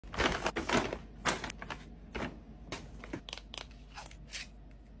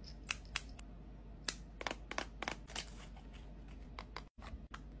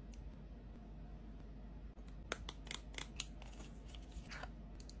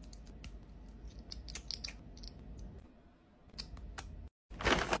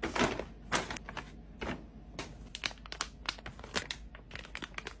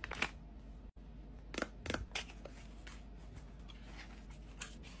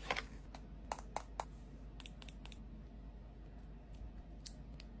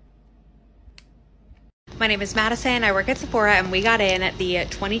My name is Madison. I work at Sephora and we got in the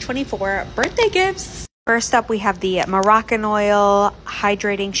 2024 birthday gifts. First up, we have the Moroccan oil,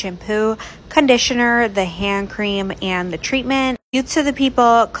 hydrating shampoo, conditioner, the hand cream, and the treatment. Youth to the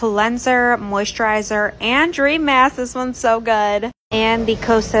People cleanser, moisturizer, and dream mask. This one's so good. And the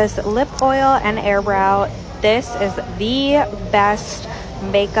Kosas lip oil and air brow. This is the best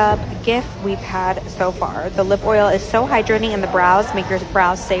makeup gift we've had so far. The lip oil is so hydrating and the brows make your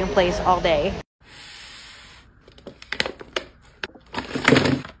brows stay in place all day.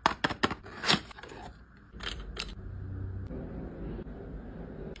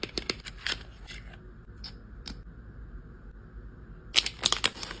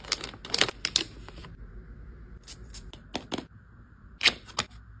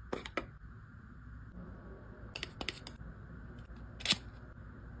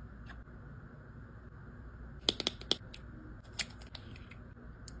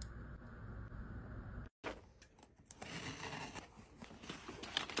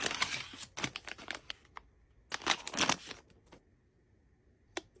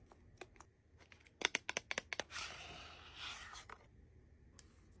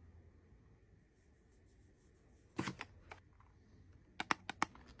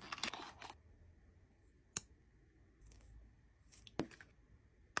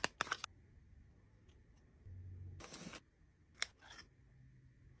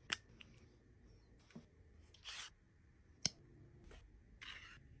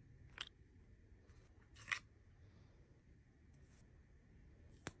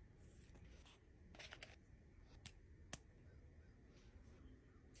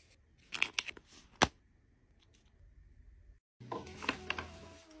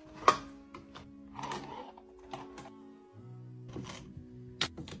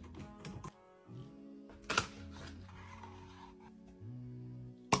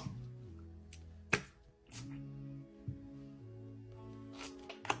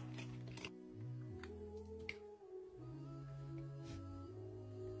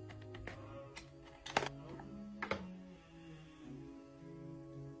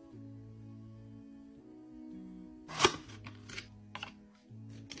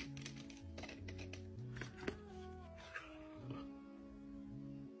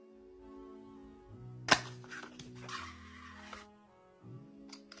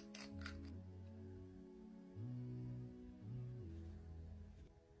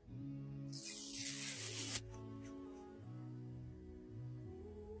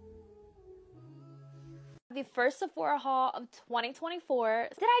 The first Sephora haul of 2024.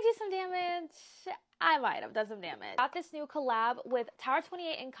 Did I do some damage? I might have done some damage. Got this new collab with Tower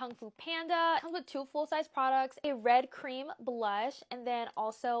 28 and Kung Fu Panda. It comes with 2 full-size products, a red cream blush, and then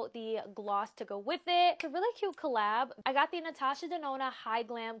also the gloss to go with it. It's a really cute collab. I got the Natasha Denona High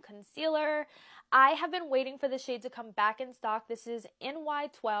Glam Concealer. I have been waiting for the shade to come back in stock. This is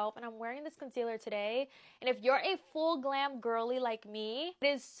NY12 and I'm wearing this concealer today. And if you're a full glam girly like me, it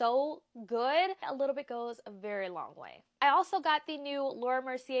is so good. A little bit goes a very long way. I also got the new Laura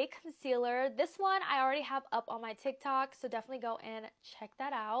Mercier concealer. This one I already have up on my TikTok, so definitely go and check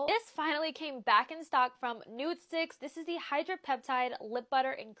that out. This finally came back in stock from Nude Sticks. This is the Hydra Peptide Lip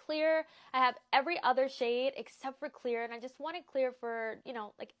Butter in Clear. I have every other shade except for clear, and I just wanted clear for, you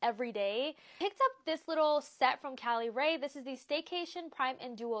know, like every day. Picked up this little set from Cali Ray. This is the Staycation Prime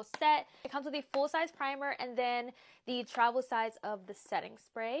and Duo set. It comes with a full-size primer and then the travel size of the setting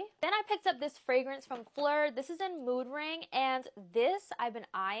spray. Then I picked up this fragrance from Fleur. This is in Mood Ring, and this I've been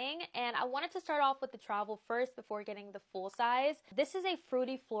eyeing, and I wanted to start off with the travel first before getting the full size. This is a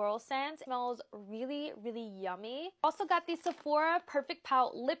fruity floral scent. It smells really, really yummy. Also got the Sephora Perfect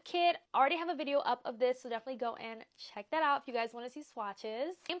Pout Lip Kit. Already have a video up of this, so definitely go and check that out if you guys want to see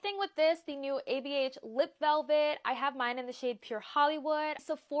swatches. Same thing with this, the new ABH Lip Velvet. I have mine in the shade Pure Hollywood.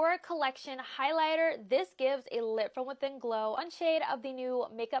 Sephora Collection Highlighter. This gives a lit from within glow. One shade of the new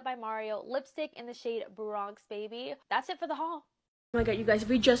Makeup by Mario lipstick in the shade Bronx Baby. That's it for the haul. Oh my god, you guys,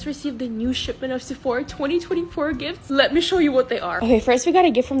 we just received the new shipment of Sephora 2024 gifts. Let me show you what they are. Okay, first we got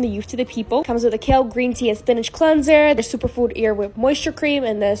a gift from the Youth to the People. Comes with a kale, green tea, and spinach cleanser, the superfood ear with moisture cream,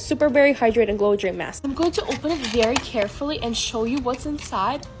 and the super berry hydrate and glow dream mask. I'm going to open it very carefully and show you what's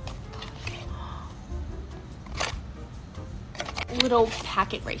inside. Little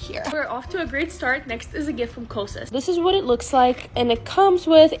packet right here. We're off to a great start. Next is a gift from Kosas. This is what it looks like, and it comes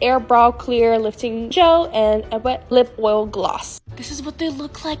with Air Brow Clear Lifting Gel and a wet lip oil gloss. This is what they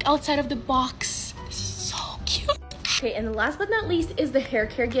look like outside of the box. This is so cute. Okay, and last but not least is the hair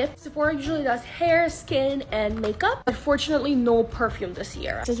care gift. Sephora usually does hair, skin, and makeup. Unfortunately, no perfume this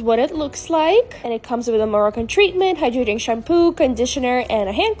year. This is what it looks like, and it comes with a Moroccan treatment, hydrating shampoo, conditioner, and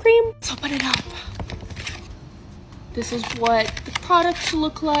a hand cream. Let's open it up. This is what the products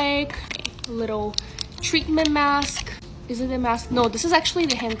look like. A little treatment mask. Is it a mask? No, this is actually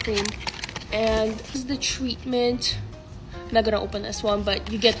the hand cream. And this is the treatment. I'm not gonna open this one, but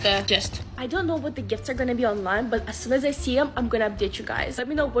you get the gist. I don't know what the gifts are gonna be online, but as soon as I see them, I'm gonna update you guys. Let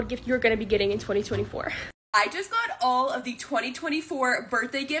me know what gift you're gonna be getting in 2024. I just got all of the 2024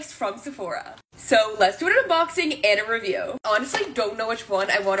 birthday gifts from Sephora. So let's do an unboxing and a review. Honestly, don't know which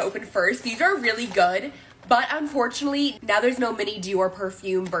one I want to open first. These are really good, but unfortunately, now there's no mini Dior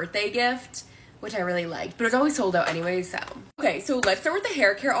perfume birthday gift, which I really liked, but it was always sold out anyway, so. Okay, so let's start with the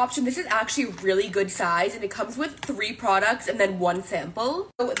hair care option. This is actually a really good size, and it comes with 3 products and then 1 sample.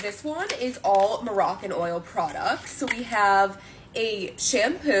 So this one is all Moroccan oil products. So we have a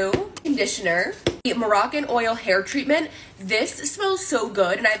shampoo, conditioner, a Moroccan oil hair treatment. This smells so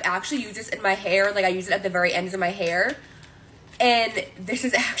good, and I've actually used this in my hair. Like, I use it at the very ends of my hair. And this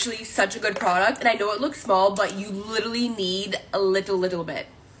is actually such a good product, and I know it looks small, but you literally need a little bit.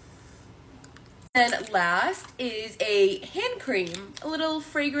 And last is a hand cream, a little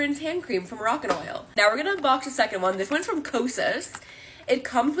fragrance hand cream from Moroccan Oil. Now we're gonna unbox the second one. This one's from Kosas. It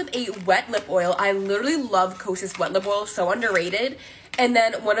comes with a wet lip oil. I literally love Kosas wet lip oil, so underrated. And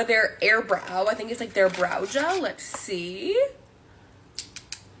then one of their air brow, I think it's like their brow gel. Let's see.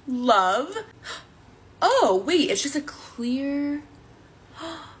 Love. Oh, wait, it's just a clear.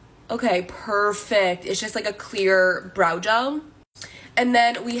 Okay, perfect. It's just like a clear brow gel. And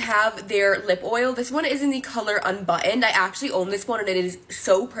then we have their lip oil. This one is in the color Unbuttoned. I actually own this one and it is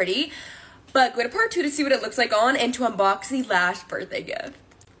so pretty. But go to part 2 to see what it looks like on and to unbox the last birthday gift.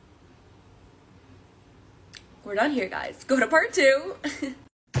 We're done here, guys. Go to part 2.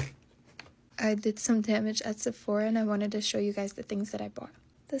 I did some damage at Sephora and I wanted to show you guys the things that I bought.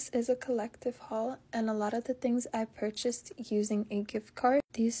 This is a collective haul and a lot of the things I purchased using a gift card.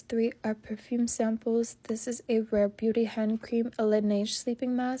 These 3 are perfume samples. This is a Rare Beauty hand cream, a Laneige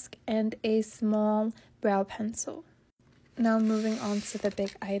sleeping mask, and a small brow pencil. Now moving on to the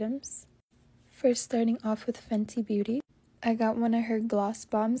big items. First, starting off with Fenty Beauty. I got one of her gloss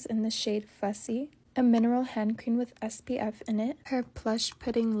bombs in the shade Fussy, a mineral hand cream with SPF in it, her plush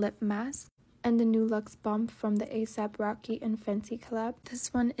pudding lip mask, and the new Luxe Bomb from the A$AP Rocky and Fenty collab.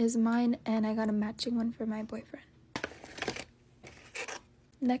 This one is mine, and I got a matching one for my boyfriend.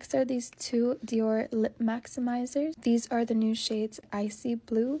 Next are these 2 Dior Lip Maximizers. These are the new shades Icy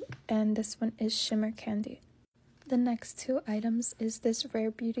Blue, and this one is Shimmer Candy. The next 2 items is this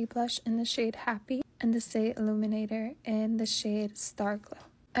Rare Beauty blush in the shade Happy, and the Say Illuminator in the shade Star Glow.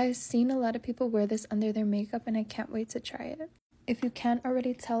 I've seen a lot of people wear this under their makeup, and I can't wait to try it. If you can't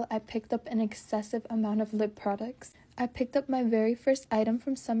already tell, I picked up an excessive amount of lip products. I picked up my very first item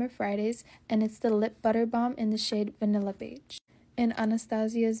from Summer Fridays, and it's the Lip Butter Balm in the shade Vanilla Beige, and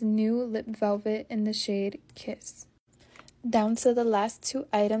Anastasia's new Lip Velvet in the shade Kiss. Down to the last 2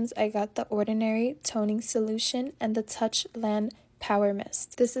 items, I got the Ordinary Toning Solution and the Touchland Power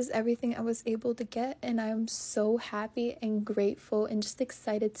Mist. This is everything I was able to get, and I am so happy and grateful and just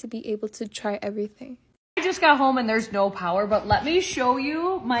excited to be able to try everything. I just got home and there's no power, but let me show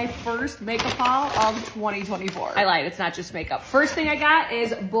you my first makeup haul of 2024. I lied, it's not just makeup. First thing I got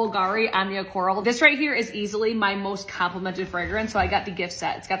is Bulgari Anya Coral. This right here is easily my most complimented fragrance, so I got the gift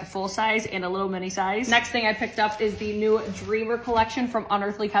set. It's got the full size and a little mini size. Next thing I picked up is the new Dreamer collection from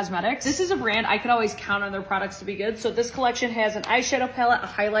Unearthly Cosmetics. This is a brand I could always count on their products to be good, so this collection has an eyeshadow palette, a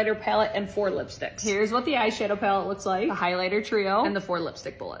highlighter palette, and 4 lipsticks. Here's what the eyeshadow palette looks like, the highlighter trio, and the 4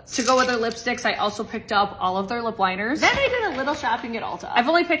 lipstick bullets. To go with their lipsticks, I also picked up all of their lip liners. Then I did a little shopping at Ulta. I've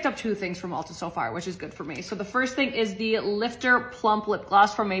only picked up 2 things from Ulta so far, which is good for me. So the first thing is the Lifter Plump Lip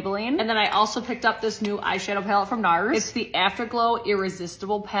Gloss from Maybelline. And then I also picked up this new eyeshadow palette from NARS. It's the Afterglow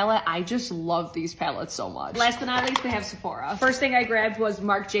Irresistible palette. I just love these palettes so much. Last but not least, we have Sephora. First thing I grabbed was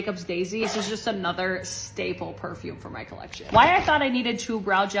Marc Jacobs Daisy. This is just another staple perfume for my collection. Why I thought I needed 2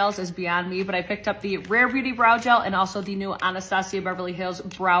 brow gels is beyond me, but I picked up the Rare Beauty Brow Gel and also the new Anastasia Beverly Hills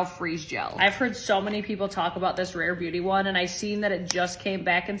Brow Freeze Gel. I've heard so many people talk about this Rare Beauty one, and I seen that it just came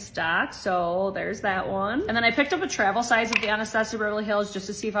back in stock, so there's that one. And then I picked up a travel size of the Anastasia Beverly Hills just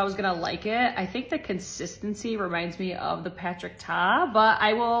to see if I was gonna like it. I think the consistency reminds me of the Patrick Ta, but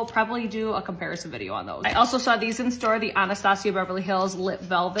I will probably do a comparison video on those. I also saw these in store, the Anastasia Beverly Hills Lip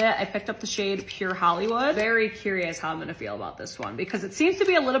Velvet. I picked up the shade Pure Hollywood. Very curious how I'm gonna feel about this one because it seems to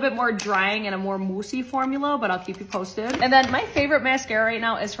be a little bit more drying and a more moussey formula, but I'll keep you posted. And then my favorite mascara right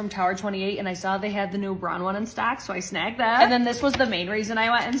now is from Tower 28, and I saw they had the new new brown one in stock, so I snagged that. And then this was the main reason I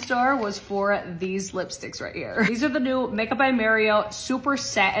went in store, was for these lipsticks right here. These are the new Makeup by Mario Super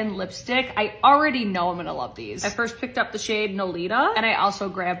Satin Lipstick. I already know I'm gonna love these. I first picked up the shade Nolita, and I also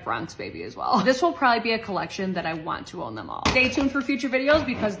grabbed Bronx Baby as well. This will probably be a collection that I want to own them all. Stay tuned for future videos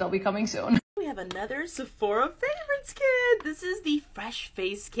because they'll be coming soon. We have another Sephora favorites kit. This is the Fresh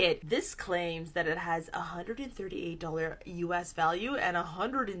Face Kit. This claims that it has $138 US value and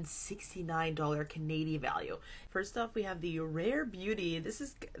 $169 Canadian value. First off, we have the Rare Beauty.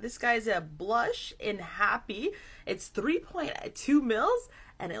 This guy's a blush in Happy. It's 3.2 mils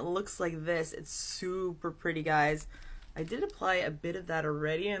and it looks like this. It's super pretty, guys. I did apply a bit of that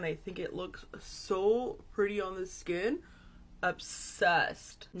already and I think it looks so pretty on the skin.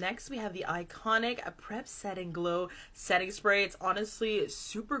 Obsessed. Next we have the iconic Prep Set and Glow setting spray. It's honestly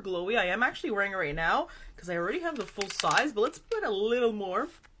super glowy. I am actually wearing it right now because I already have the full size, but let's put a little more.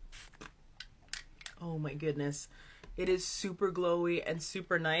 Oh my goodness, it is super glowy and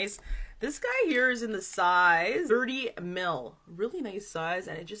super nice. This guy here is in the size 30 mil, really nice size,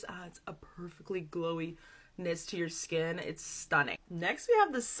 and it just adds a perfectly glowy to your skin. It's stunning. Next we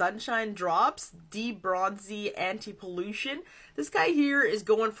have the Sunshine Drops De-Bronzy Anti-Pollution. This guy here is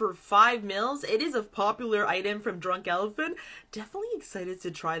going for 5 mils. It is a popular item from Drunk Elephant. Definitely excited to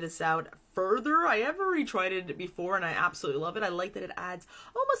try this out further. I have already tried it before and I absolutely love it. I like that it adds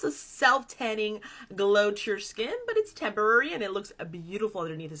almost a self-tanning glow to your skin, but it's temporary and it looks beautiful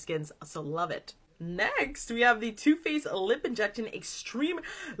underneath the skin, so love it. Next, we have the Too Faced Lip Injection Extreme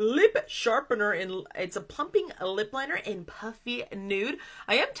Lip Sharpener. It's a plumping lip liner in Puffy Nude.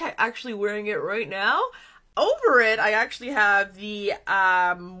 I am actually wearing it right now. Over it, I actually have the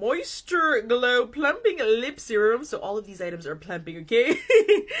Moisture Glow Plumping Lip Serum. So all of these items are plumping, okay?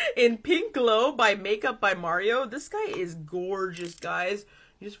 In Pink Glow by Makeup by Mario. This guy is gorgeous, guys.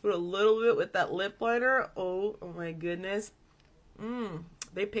 You just put a little bit with that lip liner. Oh my goodness.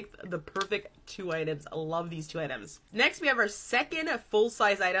 They picked the perfect 2 items. I love these 2 items. Next, we have our second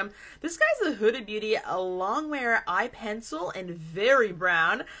full-size item. This guy's the Huda Beauty Longwear Eye Pencil in Very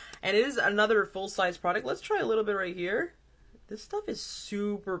Brown. And it is another full-size product. Let's try a little bit right here. This stuff is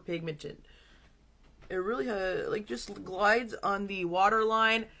super pigmented. It really like just glides on the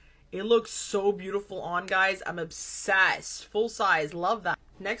waterline. It looks so beautiful on, guys. I'm obsessed. Full size. Love that.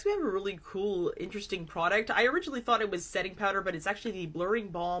 Next, we have a really cool, interesting product. I originally thought it was setting powder, but it's actually the Blurring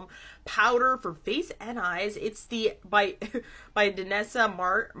Balm Powder for face and eyes. It's the by Danessa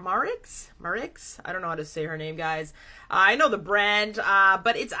Marix. I don't know how to say her name, guys. I know the brand,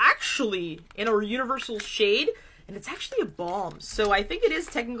 but it's actually in a universal shade, and it's actually a balm. So I think it is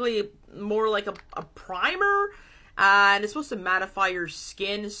technically more like a primer. And it's supposed to mattify your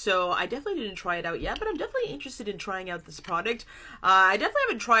skin, so I definitely didn't try it out yet, but I'm definitely interested in trying out this product. I definitely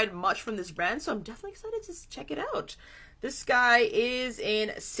haven't tried much from this brand, so I'm definitely excited to check it out. This guy is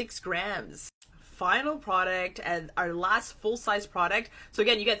in 6 grams. Final product and our last full-size product. So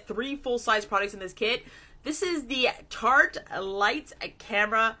again, you get 3 full-size products in this kit. This is the Tarte Lights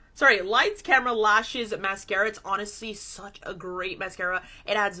Camera Lashes Mascara. It's honestly such a great mascara.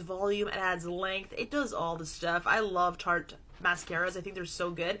 It adds volume, it adds length, it does all the stuff. I love Tarte mascaras. I think they're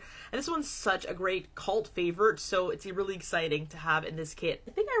so good. And this one's such a great cult favorite, so it's really exciting to have in this kit. I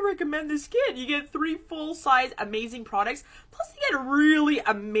think I recommend this kit. You get 3 full-size amazing products, plus you get really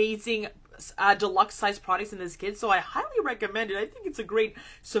amazing deluxe size products in this kit, so I highly recommend it. I think it's a great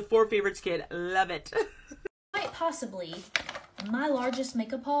Sephora favorites kit. Love it. Quite possibly my largest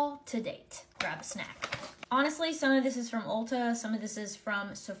makeup haul to date. Grab a snack. Honestly, some of this is from Ulta, some of this is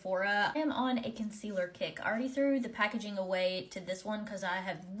from Sephora. I am on a concealer kick. I already threw the packaging away to this one because I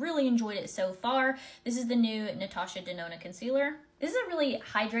have really enjoyed it so far. This is the new Natasha Denona concealer. This is a really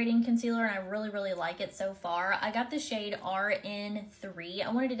hydrating concealer and I really like it so far. I got the shade RN3.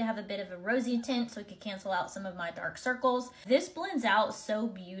 I wanted it to have a bit of a rosy tint so it could cancel out some of my dark circles. This blends out so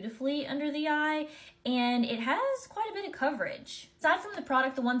beautifully under the eye and it has quite a bit of coverage. Aside from the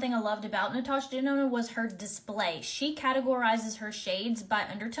product, the one thing I loved about Natasha Denona was her display. She categorizes her shades by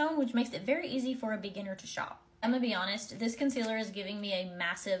undertone, which makes it very easy for a beginner to shop. I'm gonna be honest, this concealer is giving me a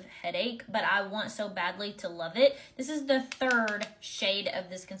massive headache, but I want so badly to love it. This is the 3rd shade of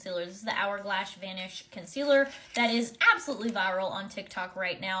this concealer. This is the Hourglass Vanish Concealer that is absolutely viral on TikTok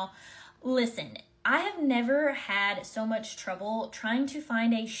right now. Listen, I have never had so much trouble trying to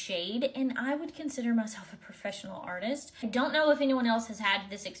find a shade, and I would consider myself a professional artist. I don't know if anyone else has had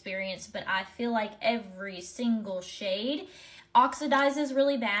this experience, but I feel like every single shade oxidizes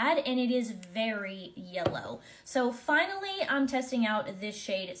really bad and it is very yellow. So finally I'm testing out this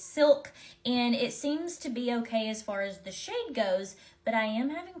shade Silk and it seems to be okay as far as the shade goes, but I am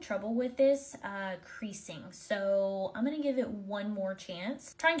having trouble with this creasing. So I'm gonna give it one more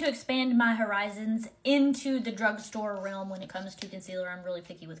chance. Trying to expand my horizons into the drugstore realm when it comes to concealer. I'm really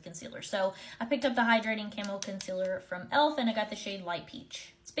picky with concealer. So I picked up the Hydrating Camo Concealer from e.l.f. and I got the shade Light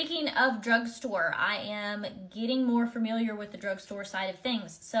Peach. Speaking of drugstore, I am getting more familiar with the drugstore side of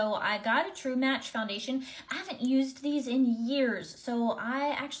things. So I got a True Match foundation. I haven't used these in years, so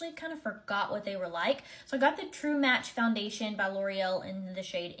I actually kind of forgot what they were like. So I got the True Match foundation by L'Oreal in the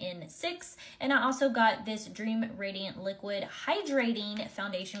shade N6, and I also got this Dream Radiant Liquid Hydrating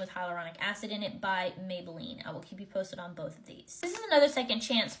Foundation with hyaluronic acid in it by Maybelline. I will keep you posted on both of these. This is another second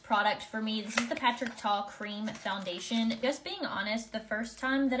chance product for me. This is the Patrick Ta Cream Foundation. Just being honest, the first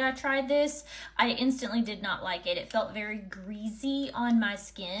time that I tried this, I instantly did not like it. It felt very greasy on my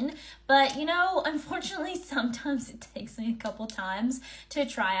skin, but you know, unfortunately, sometimes it takes me a couple times to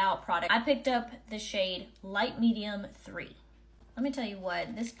try out product. I picked up the shade Light Medium 3. Let me tell you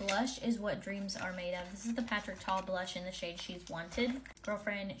what, this blush is what dreams are made of. This is the Patrick Ta blush in the shade She's Wanted.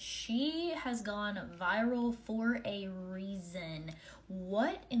 Girlfriend, she has gone viral for a reason.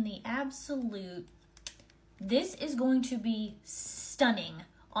 What in the absolute? This is going to be stunning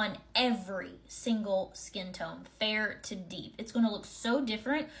on every single skin tone, fair to deep. It's going to look so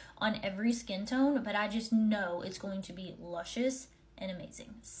different on every skin tone, but I just know it's going to be luscious and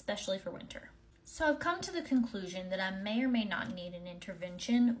amazing, especially for winter. So I've come to the conclusion that I may or may not need an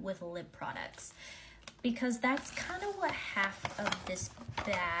intervention with lip products, because that's kind of what half of this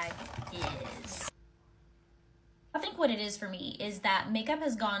bag is. I think what it is for me is that makeup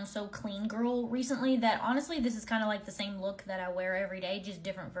has gone so clean girl recently that honestly this is kind of like the same look that I wear every day, just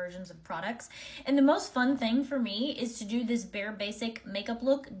different versions of products. And the most fun thing for me is to do this bare basic makeup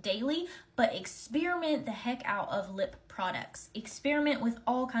look daily, but experiment the heck out of lip products. Experiment with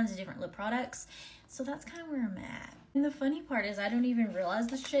all kinds of different lip products. So that's kind of where I'm at. And the funny part is I don't even realize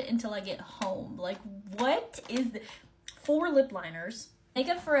this shit until I get home. Like, what is the 4 lip liners.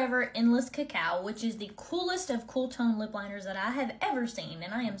 Makeup Forever Endless Cacao, which is the coolest of cool tone lip liners that I have ever seen,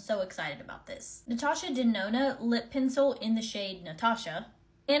 and I am so excited about this. Natasha Denona lip pencil in the shade Natasha.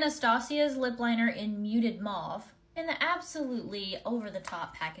 Anastasia's lip liner in Muted Mauve. And the absolutely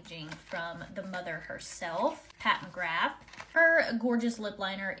over-the-top packaging from the mother herself, Pat McGrath. Her gorgeous lip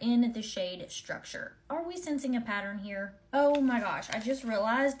liner in the shade Structure. Are we sensing a pattern here? Oh my gosh, I just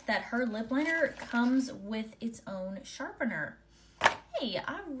realized that her lip liner comes with its own sharpener. Hey,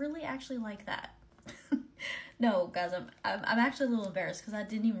 I really actually like that. No, guys, I'm actually a little embarrassed because I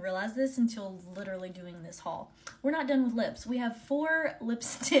didn't even realize this until literally doing this haul. We're not done with lips. We have 4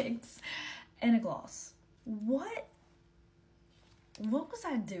 lipsticks and a gloss. What was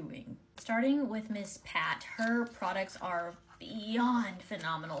I doing? Starting with Miss Pat, her products are beyond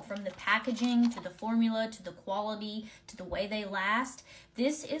phenomenal, from the packaging to the formula to the quality to the way they last.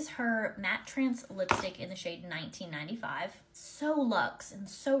 This is her matte trance lipstick in the shade 1995. So luxe and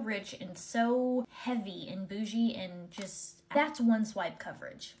so rich and so heavy and bougie, and just, that's one swipe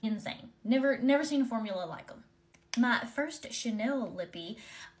coverage. Insane. Never seen a formula like them. My first Chanel lippy.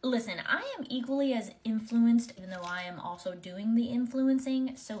 Listen, I am equally as influenced, even though I am also doing the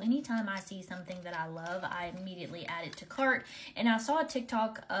influencing. So anytime I see something that I love, I immediately add it to cart. And I saw a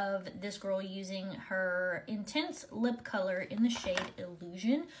TikTok of this girl using her intense lip color in the shade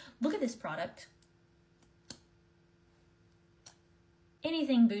Illusion. Look at this product.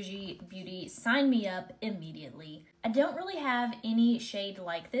 Anything bougie beauty, sign me up immediately. I don't really have any shade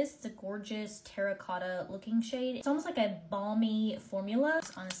like this. It's a gorgeous terracotta looking shade. It's almost like a balmy formula.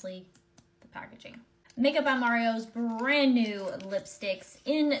 It's honestly the packaging. Makeup by Mario's brand new lipsticks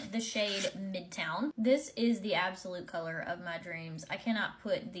in the shade Midtown. This is the absolute color of my dreams. I cannot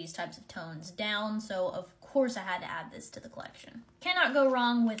put these types of tones down, so of course I had to add this to the collection. Cannot go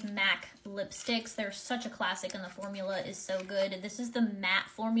wrong with MAC lipsticks. They're such a classic and the formula is so good. This is the matte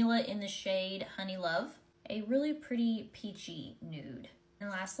formula in the shade Honey Love. A really pretty peachy nude. And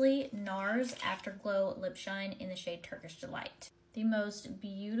lastly, NARS Afterglow Lip Shine in the shade Turkish Delight. The most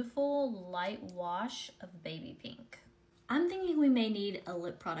beautiful light wash of baby pink. I'm thinking we may need a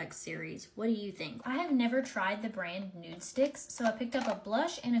lip product series. What do you think? I have never tried the brand Nude Sticks, so I picked up a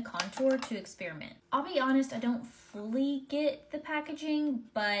blush and a contour to experiment. I'll be honest, I don't fully get the packaging,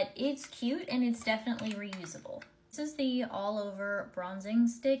 but it's cute and it's definitely reusable. This is the all over bronzing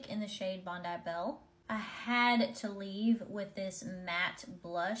stick in the shade Bondi Belle. I had to leave with this matte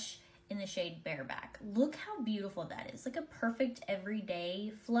blush in the shade Bareback. Look how beautiful that is. Like a perfect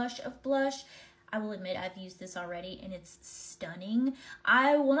everyday flush of blush. I will admit I've used this already and it's stunning.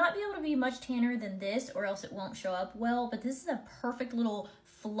 I will not be able to be much tanner than this or else it won't show up well, but this is a perfect little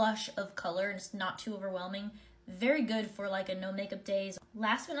flush of color and it's not too overwhelming. Very good for like a no makeup days.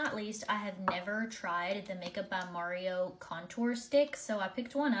 Last but not least, I have never tried the Makeup by Mario contour stick, so I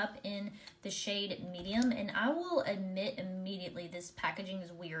picked one up in the shade medium, and I will admit immediately this packaging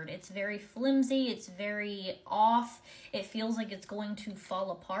is weird. It's very flimsy, it's very off, it feels like it's going to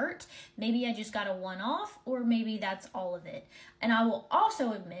fall apart. Maybe I just got a one-off, or maybe that's all of it. And I will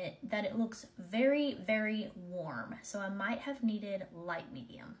also admit that it looks very, very warm, so I might have needed light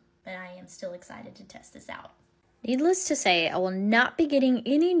medium, but I am still excited to test this out. Needless to say, I will not be getting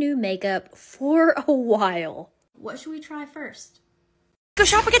any new makeup for a while. What should we try first? Go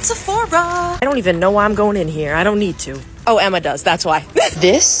shopping at Sephora. I don't even know why I'm going in here. I don't need to. Oh, Emma does. That's why.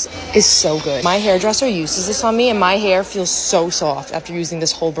 This is so good. My hairdresser uses this on me, and my hair feels so soft after using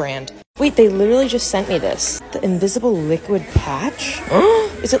this whole brand. Wait, they literally just sent me this. The invisible liquid patch?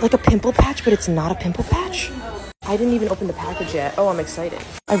 Is it like a pimple patch, but it's not a pimple patch? I didn't even open the package yet. Oh, I'm excited.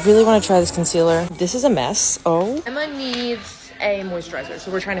 I really want to try this concealer. This is a mess. Oh. Emma needs a moisturizer,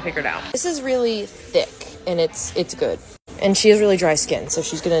 so we're trying to figure it out. This is really thick, and it's good. And she has really dry skin, so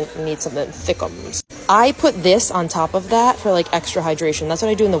she's gonna need something thickums. I put this on top of that for like extra hydration. That's what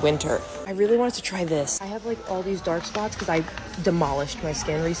I do in the winter. I really wanted to try this. I have like all these dark spots because I demolished my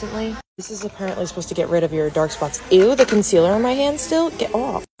skin recently. This is apparently supposed to get rid of your dark spots. Ew, the concealer on my hand still? Get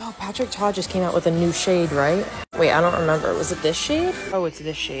off. Oh, Patrick Ta just came out with a new shade, right? Wait, I don't remember. Was it this shade? Oh, it's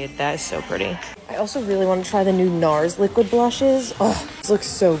this shade. That is so pretty. I also really want to try the new NARS liquid blushes. Oh, this looks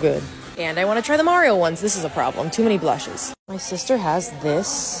so good. And I want to try the Mario ones. This is a problem. Too many blushes. My sister has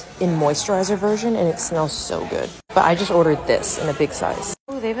this in moisturizer version, and it smells so good. But I just ordered this in a big size.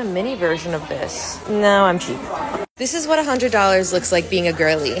 Oh, they have a mini version of this. No, I'm cheap. This is what $100 looks like being a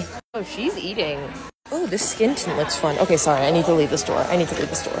girly. Oh, she's eating. Oh, this skin tint looks fun. Okay, sorry. I need to leave the store.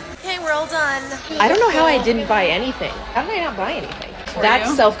 Okay, we're all done. I don't know how I didn't buy anything. How did I not buy anything?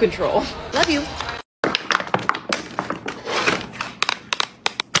 That's self-control. Love you.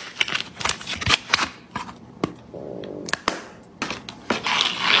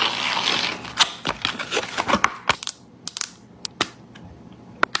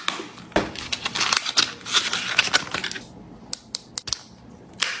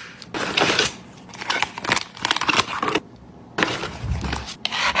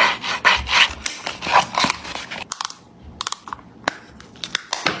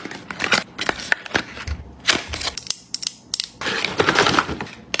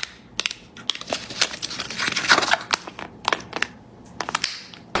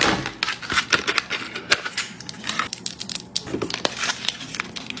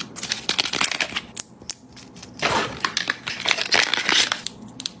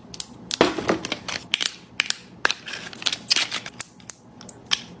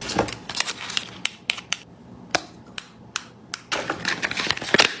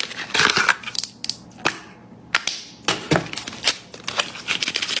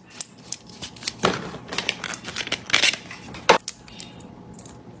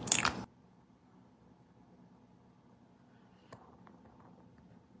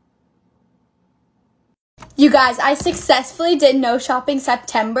 You guys, I successfully did no shopping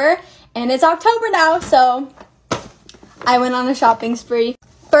September, and it's October now, so I went on a shopping spree.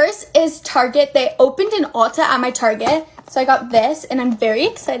 First is Target. They opened an Ulta at my Target, so I got this, and I'm very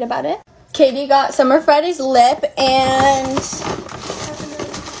excited about it. Katie got Summer Fridays lip and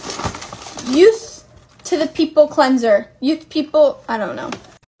Youth to the People cleanser. Youth People, I don't know.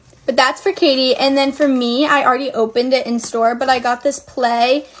 But that's for Katie, and then for me, I already opened it in store, but I got this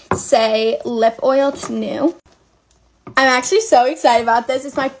Play Say lip oil. It's new. I'm actually so excited about this.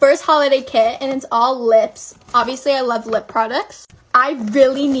 It's my first holiday kit, and it's all lips. Obviously, I love lip products. I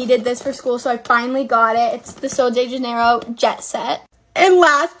really needed this for school, so I finally got it. It's the Sol de Janeiro Jet Set. And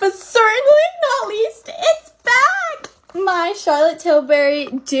last but certainly not least, it's back! My Charlotte Tilbury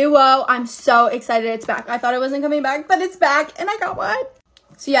Duo. I'm so excited it's back. I thought it wasn't coming back, but it's back, and I got one.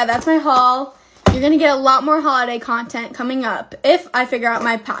 So yeah, that's my haul. You're going to get a lot more holiday content coming up if I figure out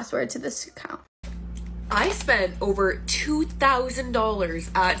my password to this account. I spent over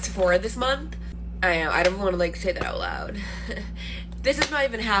 $2,000 at Sephora this month. I know, I don't want to like say that out loud. This is not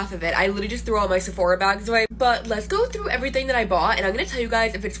even half of it. I literally just threw all my Sephora bags away. But let's go through everything that I bought, and I'm going to tell you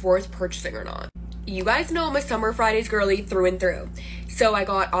guys if it's worth purchasing or not. You guys know I'm a Summer Fridays girly through and through. So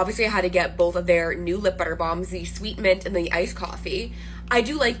obviously I had to get both of their new lip butter bombs, the Sweet Mint and the Iced Coffee. I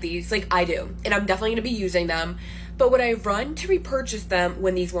do like these, like I do, and I'm definitely gonna be using them, but would I run to repurchase them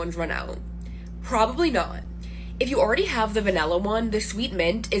when these ones run out? Probably not. If you already have the vanilla one, the Sweet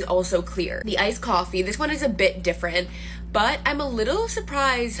Mint is also clear. The Iced Coffee, this one is a bit different, but I'm a little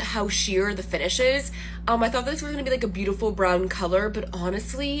surprised how sheer the finish is. I thought this was gonna be like a beautiful brown color, but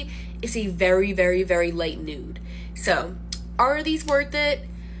honestly, it's a very, very, very light nude. So, are these worth it?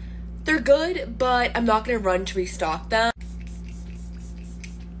 They're good, but I'm not gonna run to restock them.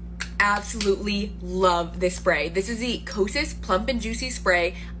 Absolutely love this spray. This is the Kosas Plump and Juicy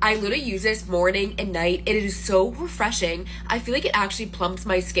Spray. I literally use this morning and night. It is so refreshing. I feel like it actually plumps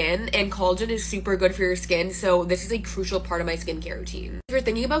my skin, and collagen is super good for your skin, so this is a crucial part of my skincare routine. If you're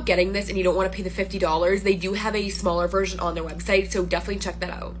thinking about getting this and you don't want to pay the $50, they do have a smaller version on their website, so definitely check that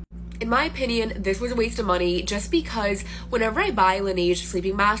out. In my opinion, this was a waste of money just because whenever I buy Laneige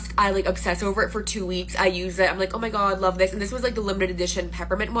sleeping mask, I like obsess over it for 2 weeks. I use it. I'm like, oh my god, love this. And this was like the limited edition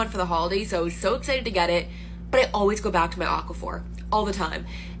peppermint one for the holidays, so I was so excited to get it. But I always go back to my Aquaphor all the time.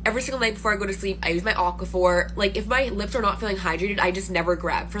 Every single night before I go to sleep, I use my Aquaphor. Like, if my lips are not feeling hydrated, I just never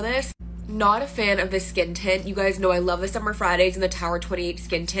grab for this. Not a fan of this skin tint. You guys know I love the Summer Fridays and the Tower 28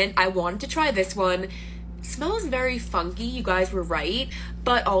 skin tint. I wanted to try this one. Smells very funky, you guys were right,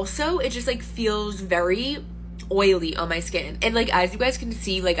 but also it just like feels very oily on my skin. And like, as you guys can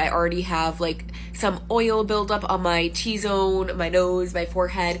see, like I already have like some oil buildup on my T-zone, my nose, my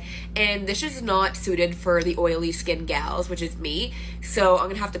forehead, and this is not suited for the oily skin gals, which is me, so I'm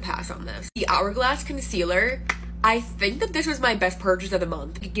gonna have to pass on this. The Hourglass Concealer, I think that this was my best purchase of the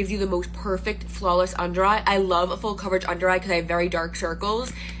month. It gives you the most perfect flawless under eye. I love a full coverage under eye because I have very dark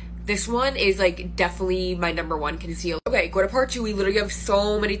circles. This one is like definitely my #1 concealer. Okay, go to part 2. We literally have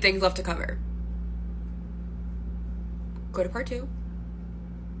so many things left to cover. Go to part 2.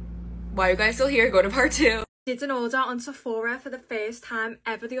 Why are you guys still here? Go to part 2. Did an order on Sephora for the first time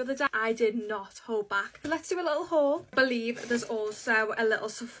ever the other day. I did not hold back. Let's do a little haul. I believe there's also a little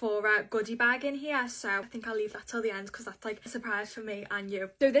Sephora goodie bag in here, so I think I'll leave that till the end because that's like a surprise for me and you.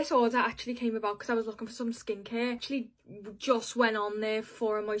 So this order actually came about because I was looking for some skincare. Actually just went on there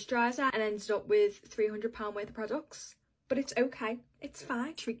for a moisturiser and ended up with £300 worth of products. But it's okay, it's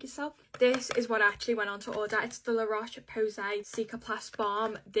fine, treat yourself. This is what I actually went on to order. It's the La Roche-Posay Cicaplast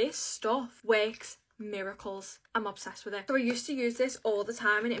Balm. This stuff works miracles. I'm obsessed with it. So I used to use this all the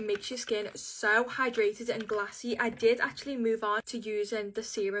time and it makes your skin so hydrated and glassy. I did actually move on to using the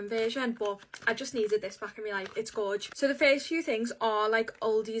serum version, but I just needed this back in my life. It's gorgeous. So the first few things are like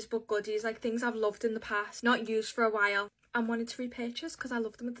oldies but goodies, like things I've loved in the past, not used for a while, and wanted to repurchase because I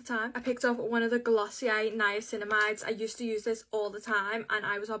loved them at the time. I picked up one of the Glossier Niacinamides. I used to use this all the time and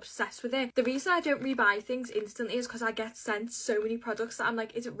I was obsessed with it. The reason I don't rebuy things instantly is because I get sent so many products that I'm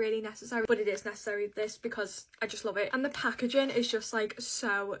like, is it really necessary? But it is necessary, this, because I just love it. And the packaging is just like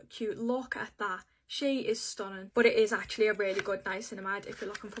so cute. Look at that. She is stunning, but it is actually a really good niacinamide if you're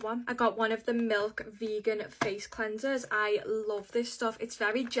looking for one. I got one of the Milk vegan face cleansers. I love this stuff. It's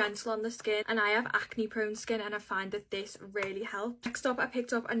very gentle on the skin and I have acne prone skin and I find that this really helps. Next up, I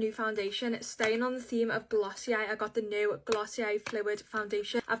picked up a new foundation. Staying on the theme of Glossier, I got the new Glossier Fluid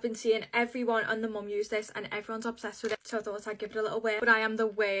Foundation. I've been seeing everyone on the mum use this and everyone's obsessed with it, so I thought I'd give it a little wear. But I am the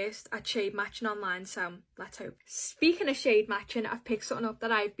worst at shade matching online, so let's hope. Speaking of shade matching, I've picked something up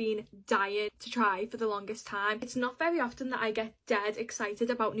that I've been dying to try for the longest time. It's not very often that I get dead excited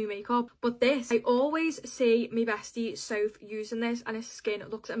about new makeup, but this, I always see my bestie Soph using this and his skin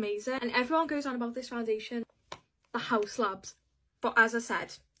looks amazing, and everyone goes on about this foundation, the House Labs, but as I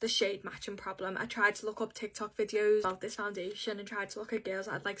said, the shade matching problem. I tried to look up TikTok videos about this foundation and tried to look at girls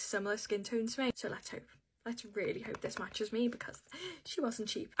that had like similar skin tones to me, so let's hope. Let's really hope this matches me because she wasn't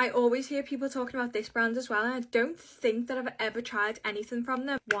cheap. I always hear people talking about this brand as well and I don't think that I've ever tried anything from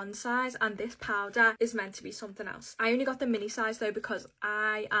them. One size, and this powder is meant to be something else. I only got the mini size though because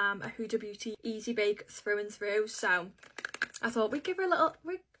I am a Huda Beauty easy bake through and through, so I thought we'd give her a little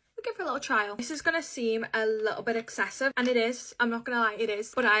trial. This is gonna seem a little bit excessive, and it is, I'm not gonna lie, it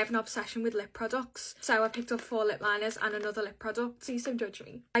is, but I have an obsession with lip products, so I picked up 4 lip liners and another lip product. Please don't judge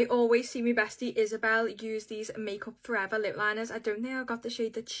me. I always see my bestie Isabel use these Makeup Forever lip liners. I don't think I got the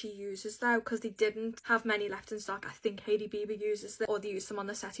shade that she uses though, because they didn't have many left in stock. I think Hailey Bieber uses them, or they use them on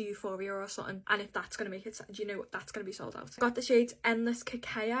the set of Euphoria or something, and if that's gonna make it, do you know what, that's gonna be sold out. Got the shades Endless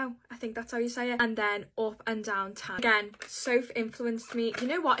Cacao, I think that's how you say it, and then Up and Down Tan. Again, Soph influenced me. You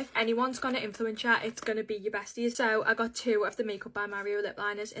know what, if anyone's gonna influence you, it's gonna be your besties. So I got 2 of the Makeup by Mario lip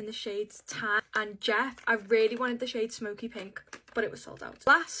liners in the shades Tan and Jeff. I really wanted the shade Smoky Pink, but it was sold out.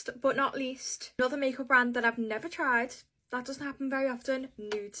 Last but not least, another makeup brand that I've never tried. That doesn't happen very often,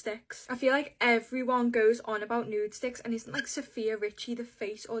 Nude Sticks. I feel like everyone goes on about Nude Sticks, and isn't like Sophia Richie the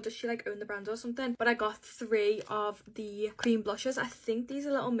face, or does she like own the brand or something? But I got 3 of the cream blushes. I think these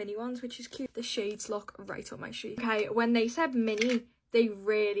are little mini ones, which is cute. The shades look right up my street. Okay, when they said mini, They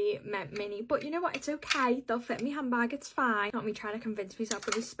really meant mini, but you know what, it's okay, they'll fit me handbag, it's fine. Not me trying to convince myself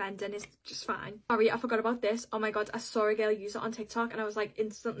that this spending is just fine. Sorry, I forgot about this. Oh my god, I saw a girl use it on TikTok and I was like,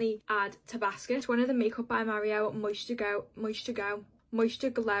 instantly add to basket. It's one of the Makeup by Mario Moisture Glow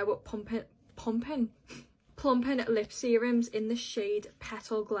plumping lip serums in the shade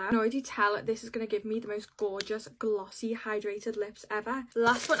Petal Glow. I can already tell this is going to give me the most gorgeous, glossy, hydrated lips ever.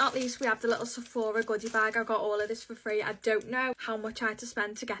 Last but not least, we have the little Sephora goodie bag. I got all of this for free. I don't know how much I had to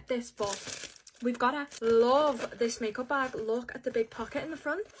spend to get this, but we've got it. Love this makeup bag. Look at the big pocket in the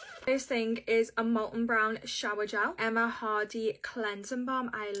front. First thing is a Molten Brown shower gel. Emma Hardy cleansing balm.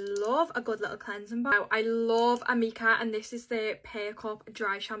 I love a good little cleansing balm. I love Amika, and this is the Pear Cup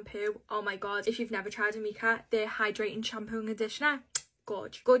dry shampoo. Oh my god, if you've never tried Amika, their hydrating shampoo and conditioner,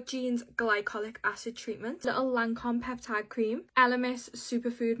 gorge. Good Genes glycolic acid treatment, little Lancome peptide cream, Elemis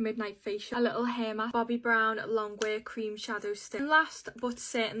superfood midnight facial, a little hair mask, Bobbi Brown longwear cream shadow stick, and last but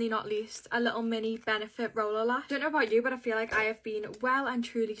certainly not least, a little mini Benefit roller lash. Don't know about you, but I feel like I have been well and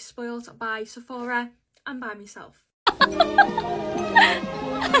truly spoilt by Sephora and by myself.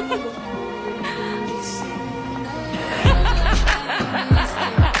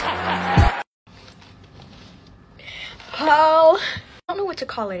 Haul. I don't know what to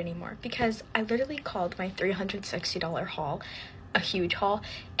call it anymore because I literally called my $360 haul a huge haul,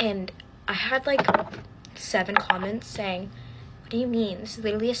 and I had like 7 comments saying, what do you mean? This is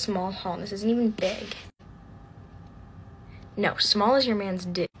literally a small haul. This isn't even big. No, small is your man's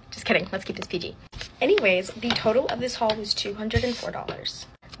dick. Just kidding. Let's keep this PG. Anyways, the total of this haul was $204.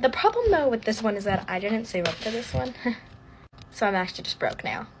 The problem though with this one is that I didn't save up for this one. So I'm actually just broke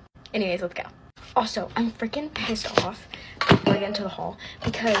now. Anyways, let's go. Also, I'm freaking pissed off before I get into the haul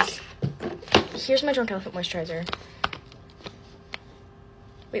because here's my Drunk Elephant moisturizer.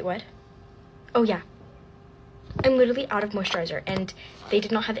 Wait, what? Oh yeah. I'm literally out of moisturizer and they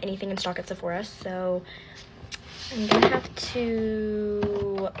did not have anything in stock at Sephora, so I'm gonna have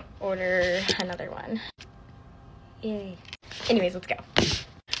to order another one. Yay. Anyways, let's go.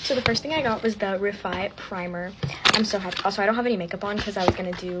 So the first thing I got was the Refi primer. I'm so happy. Also, I don't have any makeup on because I was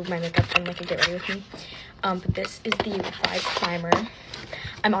gonna do my makeup and like a get ready with me. But this is the Refi primer.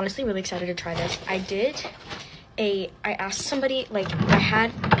 I'm honestly really excited to try this. I asked somebody, like, I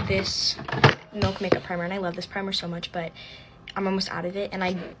had this Milk makeup primer and I love this primer so much, but I'm almost out of it and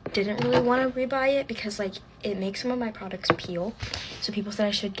I didn't really want to rebuy it because like it makes some of my products peel. So people said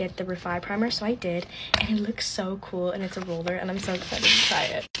I should get the Refi primer, so I did, and it looks so cool and it's a roller and I'm so excited to try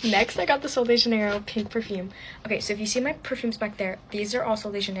it. Next, I got the Sol de Janeiro pink perfume. Okay, so if you see my perfumes back there, these are all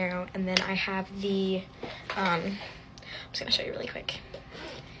Sol de Janeiro, and then I have the I'm just gonna show you really quick.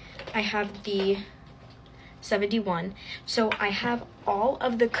 I have the 71. So I have all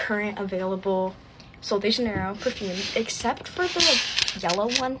of the current available Sol de Janeiro perfumes except for the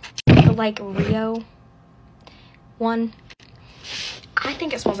yellow one, the like Rio one. I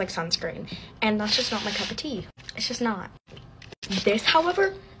think it smells like sunscreen and that's just not my cup of tea. It's just not. This,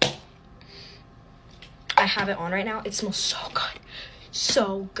 however, I have it on right now. It smells so good.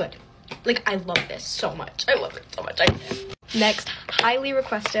 So good. Like, I love this so much. I love it so much. Next, highly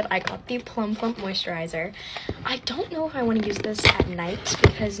requested, I got the Plum Plump moisturizer. I don't know if I want to use this at night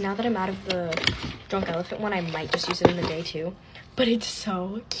because now that I'm out of the Drunk Elephant one, I might just use it in the day too. But it's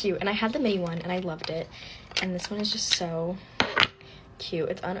so cute. And I had the mini one and I loved it. And this one is just so cute.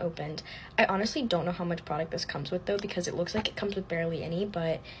 It's unopened. I honestly don't know how much product this comes with though because it looks like it comes with barely any,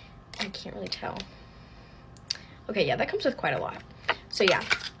 but I can't really tell. Okay, yeah, that comes with quite a lot. So yeah.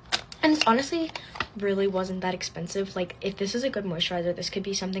 And it's honestly really wasn't that expensive. Like, if this is a good moisturizer, this could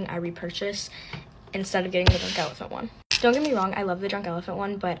be something I repurchase instead of getting the Drunk Elephant one. Don't get me wrong, I love the Drunk Elephant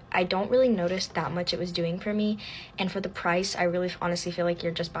one, but I don't really notice that much it was doing for me. And for the price, I really honestly feel like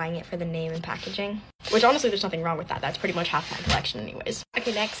you're just buying it for the name and packaging. Which honestly, there's nothing wrong with that. That's pretty much half my collection anyways.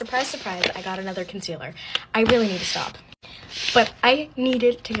 Okay, next, surprise, surprise, I got another concealer. I really need to stop. But I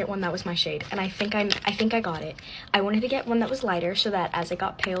needed to get one that was my shade, and I think I got it. I wanted to get one that was lighter so that as I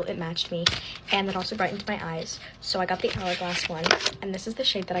got pale, it matched me, and it also brightened my eyes. So I got the Hourglass one, and this is the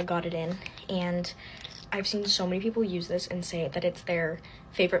shade that I got it in, and I've seen so many people use this and say that it's their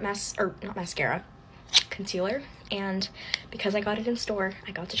favorite concealer, and because I got it in store,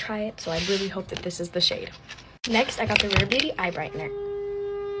 I got to try it, so I really hope that this is the shade. Next, I got the Rare Beauty Eye Brightener.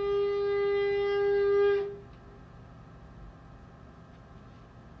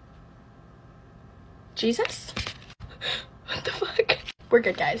 Jesus? What the fuck? We're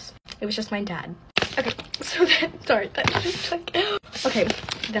good, guys. It was just my dad. Okay, so then, sorry, that just like, okay,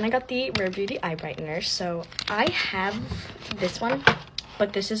 then I got the Rare Beauty Eye Brightener. So I have this one,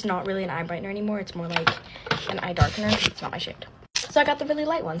 but this is not really an eye brightener anymore. It's more like an eye darkener. It's not my shade. So I got the really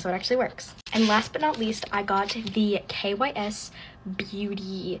light one, so it actually works. And last but not least, I got the KYS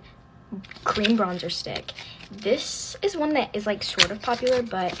Beauty Cream Bronzer Stick. This is one that is like sort of popular,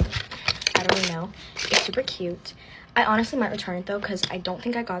 but I don't really know. It's super cute. I honestly might return it though, because I don't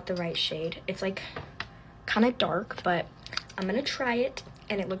think I got the right shade. It's like kind of dark, but I'm gonna try it,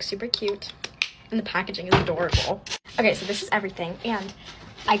 and it looks super cute. And the packaging is adorable. Okay, so this is everything, and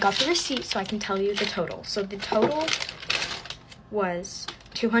I got the receipt so I can tell you the total. So the total was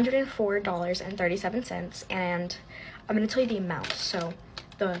 $204.37, and I'm gonna tell you the amount. So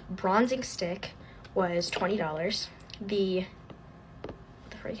the bronzing stick was $20. The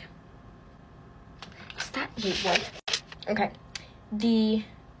freak? Is that, wait, what? Okay, the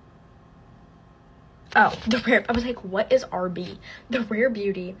Rare, I was like, what is RB? The Rare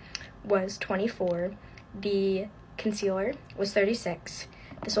Beauty was $24. The concealer was $36.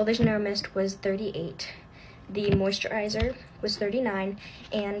 The Sol de Janeiro mist was $38. The moisturizer was $39,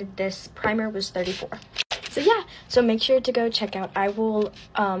 and this primer was $34. So yeah, so make sure to go check out. I will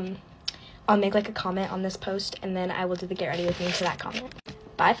I'll make like a comment on this post, and then I will do the get ready with me to that comment.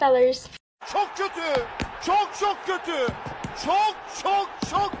 Bye, fellers. çok kötü. Çok kötü. Çok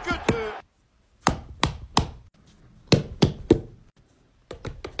kötü.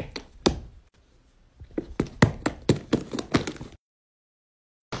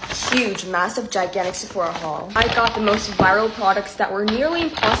 Huge, massive, gigantic Sephora haul. I got the most viral products that were nearly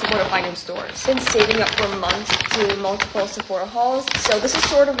impossible to find in stores. Been saving up for months to do multiple Sephora hauls, so this is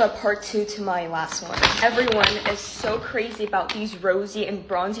sort of a part 2 to my last one. Everyone is so crazy about these rosy and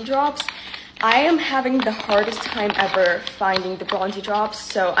bronzy drops. I am having the hardest time ever finding the bronzy drops,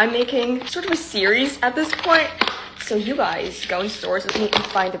 so I'm making sort of a series at this point. So you guys go in stores with me and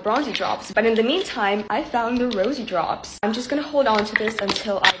find the bronzy drops. But in the meantime, I found the rosy drops. I'm just gonna hold on to this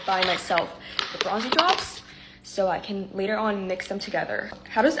until I buy myself the bronzy drops, so I can later on mix them together.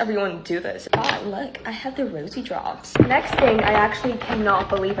 How does everyone do this? Oh, look, I have the rosy drops. Next thing I actually cannot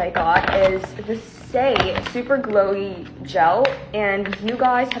believe I got is the Say Super Glowy Gel, and you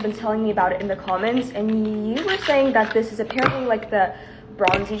guys have been telling me about it in the comments, and you were saying that this is apparently like the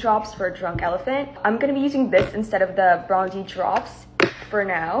bronzy drops for a drunk elephant. I'm gonna be using this instead of the bronzy drops for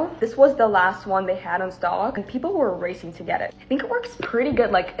now. This was the last one they had on stock, and people were racing to get it. I think it works pretty good.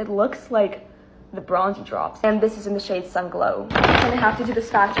 Like, it looks like the bronzy drops, and this is in the shade Sun Glow. I'm gonna have to do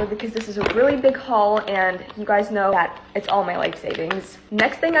this faster because this is a really big haul, and you guys know that it's all my life savings.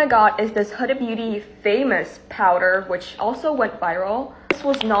 Next thing I got is this Huda Beauty Famous powder, which also went viral. This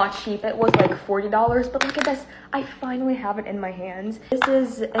was not cheap. It was like $40, but look at this. I finally have it in my hands. This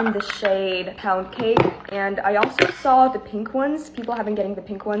is in the shade Pound Cake, and I also saw the pink ones. People have been getting the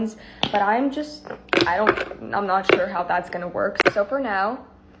pink ones, but I'm not sure how that's gonna work. So for now,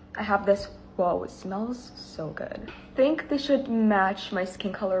 I have this. Whoa, it smells so good. I think this should match my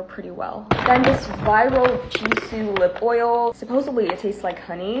skin color pretty well. Then this viral Jisoo lip oil. Supposedly it tastes like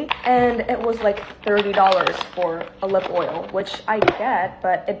honey, and it was like $30 for a lip oil, which I get,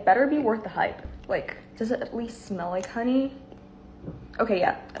 but it better be worth the hype. Like, does it at least smell like honey? Okay,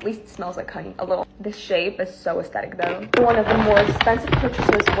 yeah, at least it smells like honey a little. The shape is so aesthetic though. One of the more expensive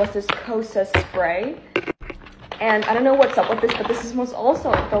purchases was this Kosa spray. And I don't know what's up with this, but this was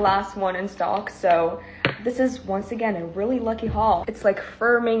also the last one in stock. So this is, once again, a really lucky haul. It's like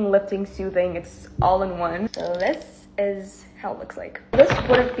firming, lifting, soothing. It's all in one. So this is how it looks like. This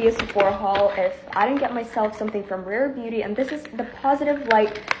wouldn't be a Sephora haul if I didn't get myself something from Rare Beauty. And this is the Positive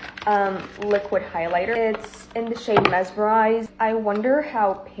Light liquid highlighter. It's in the shade Mesmerize. I wonder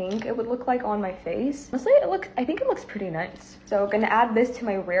how pink it would look like on my face. Honestly, I think it looks pretty nice. So gonna add this to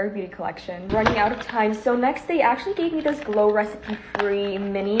my Rare Beauty collection. Running out of time. So next they actually gave me this Glow Recipe Free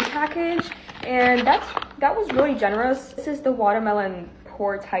mini package, and that was really generous. This is the Watermelon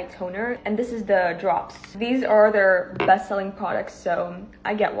Pore Tight Toner, and this is the drops. These are their best-selling products, so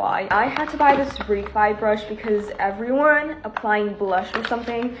I get why. I had to buy this Refi brush because everyone applying blush or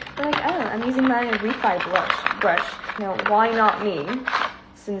something, they're like, oh, I'm using my Refi brush. Now, why not me?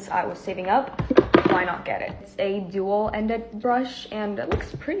 Since I was saving up, why not get it? It's a dual-ended brush, and it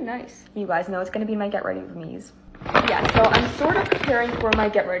looks pretty nice. You guys know it's gonna be my Get Ready With Me's. Yeah, so I'm sort of preparing for my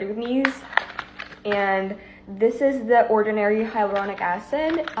Get Ready With Me's, and this is the Ordinary Hyaluronic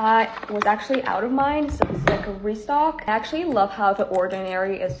Acid. I was actually out of mine, so this is like a restock. I actually love how the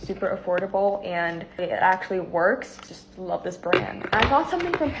Ordinary is super affordable and it actually works. Just love this brand. I got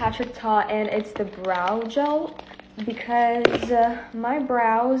something from Patrick Ta, and it's the brow gel because my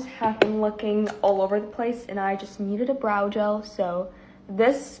brows have been looking all over the place and I just needed a brow gel, so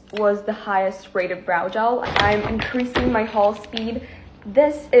this was the highest rated brow gel. I'm increasing my haul speed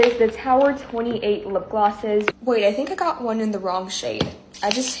This is the Tower 28 lip glosses. Wait, I think I got one in the wrong shade. I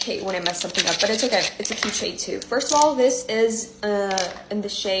just hate when I mess something up, but it's okay. It's a cute shade too. First of all, this is in the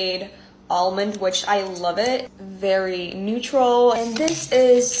shade Almond, which I love it. Very neutral. And this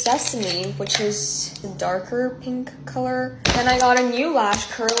is Sesame, which is the darker pink color. Then I got a new lash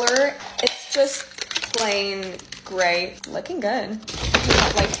curler. It's just plain gray. Looking good. We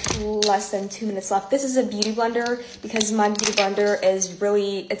got like less than 2 minutes left. This is a beauty blender because my beauty blender is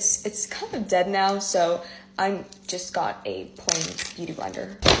really, it's kind of dead now, so I just got a plain beauty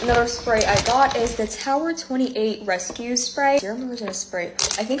blender. Another spray I got is the Tower 28 Rescue Spray. Serum or is it a spray?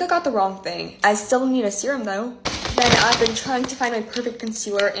 I think I got the wrong thing. I still need a serum though. Then I've been trying to find my perfect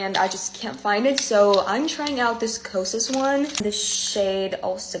concealer and I just can't find it. So I'm trying out this Kosas one, the shade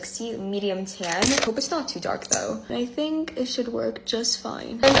 060 medium tan. Hope it's not too dark though. I think it should work just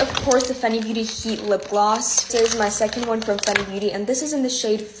fine. And of course the Fenty Beauty Heat lip gloss. This is my second one from Fenty Beauty and this is in the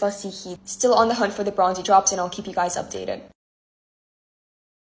shade Fussy Heat. Still on the hunt for the bronzy drops and I'll keep you guys updated.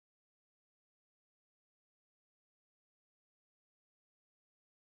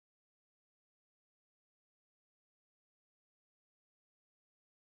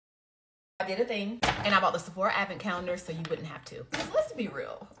 I did a thing and I bought the Sephora advent calendar so you wouldn't have to. So let's be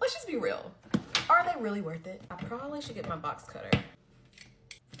real. Let's just be real. Are they really worth it? I probably should get my box cutter.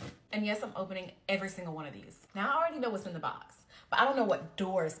 And yes, I'm opening every single one of these. Now I already know what's in the box, but I don't know what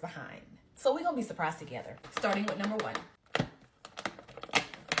door is behind. So we're gonna be surprised together. Starting with number 1.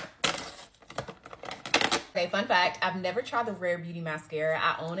 Okay, fun fact, I've never tried the Rare Beauty mascara.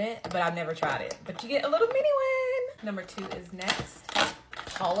 I own it, but I've never tried it. But you get a little mini one. Number 2 is next.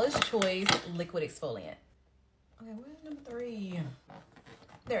 Paula's Choice Liquid Exfoliant. Okay, where's number 3?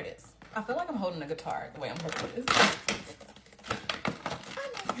 There it is. I feel like I'm holding a guitar the way I'm holding this.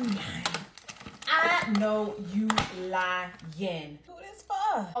 I know you lying. Who this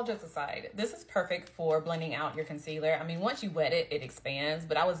for? All jokes aside, this is perfect for blending out your concealer. I mean, once you wet it, it expands,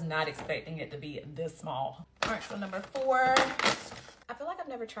 but I was not expecting it to be this small. All right, so number 4. I feel like I've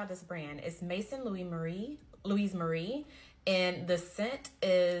never tried this brand. It's Maison Louise Marie. And the scent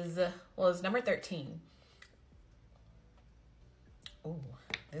is, well, it's number 13. Ooh,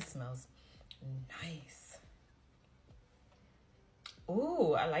 this smells nice.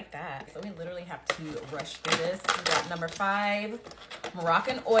 Ooh, I like that. So we literally have to rush through this. We got number 5,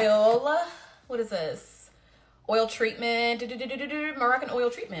 Moroccan Oil. What is this? Oil treatment. Moroccan Oil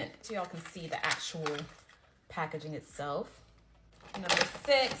treatment. So y'all can see the actual packaging itself. Number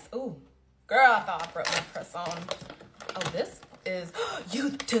 6. Ooh, girl, I thought I broke my press on. Oh, this is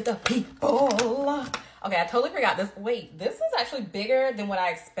Youth to the People. Okay, I totally forgot this. Wait, this is actually bigger than what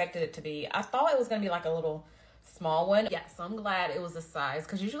I expected it to be. I thought it was going to be like a little small one. Yeah, so I'm glad it was the size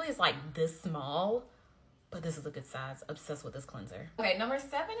because usually it's like this small, but this is a good size. Obsessed with this cleanser. Okay, number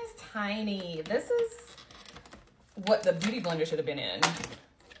 7 is tiny. This is what the beauty blender should have been in.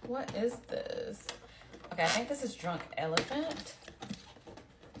 What is this? Okay, I think this is Drunk Elephant.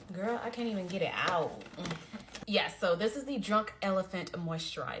 Girl, I can't even get it out. Yes, so this is the Drunk Elephant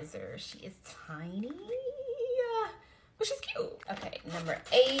Moisturizer. She is tiny, but she's cute. Okay, number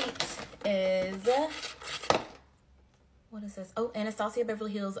 8 is, what is this? Oh, Anastasia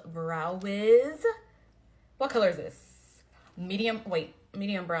Beverly Hills Brow Wiz. What color is this? Medium, wait,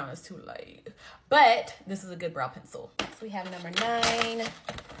 medium brown is too light. But this is a good brow pencil. So we have number 9.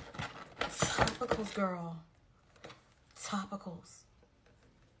 Topicals, girl. Topicals.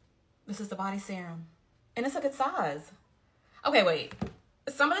 This is the body serum. And it's a good size. Okay, wait.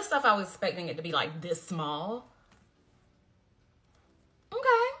 Some of the stuff I was expecting it to be like this small.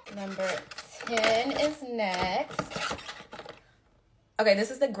 Okay. Number 10 is next. Okay,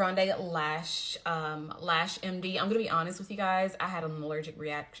 this is the Grande Lash Lash MD. I'm gonna be honest with you guys. I had an allergic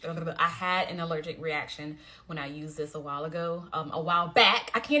reaction. When I used this a while ago, a while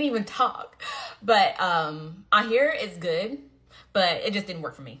back. I can't even talk, but I hear it's good, but it just didn't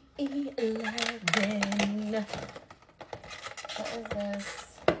work for me. 11. What is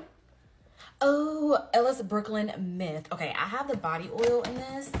this? Oh, Ellis Brooklyn Myth. Okay, I have the body oil in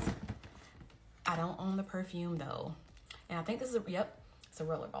this. I don't own the perfume though, and I think this is a it's a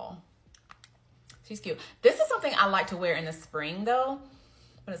rollerball. She's cute. This is something I like to wear in the spring though,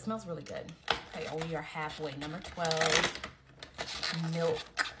 but it smells really good. Okay, oh, we are halfway. Number 12, Milk.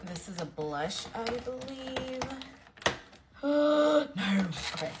 This is a blush, I believe. No.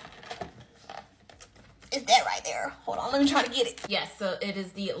 Okay. Is that right there? Hold on, let me try to get it. Yes, so it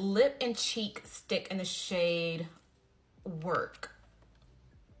is the Lip and Cheek Stick in the shade Work.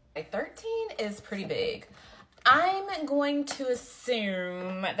 Okay, 13 is pretty big. I'm going to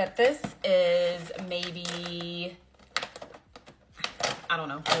assume that this is maybe I don't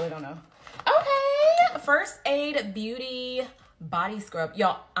know. I really don't know. Okay, First Aid Beauty Body Scrub.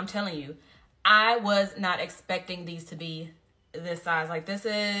 Y'all, I'm telling you, I was not expecting these to be this size. Like, this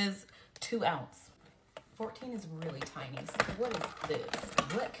is 2 ounce. 14 is really tiny. So what is this?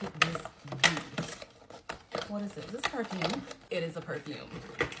 What could this be? What is this? Is this perfume? It is a perfume.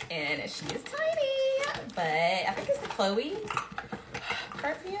 And she is tiny. But I think it's the Chloe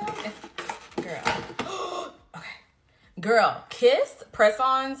perfume. Girl. Okay. Girl, Kiss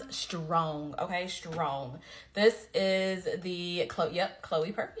press-ons strong. Okay, strong. This is the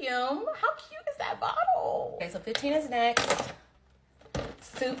Chloe perfume. How cute is that bottle? Okay, so 15 is next.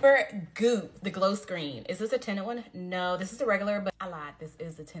 Super Goop, the glow screen. Is this a tinted one? No, this is the regular, but I lied. This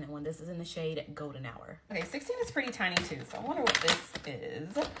is the tinted one. This is in the shade Golden Hour. Okay, 16 is pretty tiny too, so I wonder what this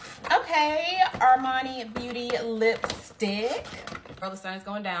is. Okay, Armani Beauty lipstick. Girl, the sun is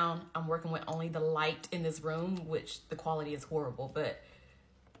going down. I'm working with only the light in this room, which the quality is horrible, but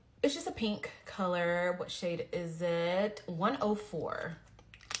it's just a pink color. What shade is it? 104.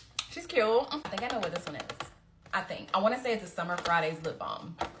 She's cute. I think I know what this one is. I want to say it's a Summer Fridays lip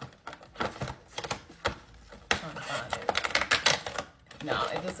balm. Trying to find it. No,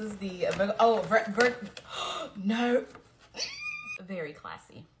 this is the no. Very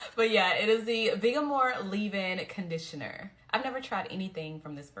classy. But yeah, it is the Vigamore leave-in conditioner. I've never tried anything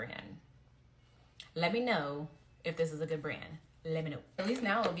from this brand. Let me know if this is a good brand. Let me know. At least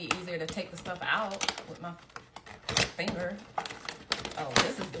now it'll be easier to take the stuff out with my finger. Oh,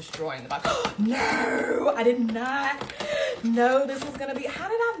 this is destroying the box. No, I did not know this was gonna be. How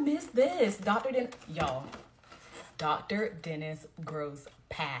did I miss this? Dr. Dennis Gross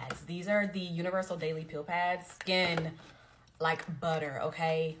pads. These are the Universal Daily Peel pads. Skin like butter,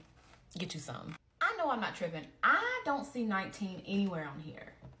 okay? Get you some. I know I'm not tripping. I don't see 19 anywhere on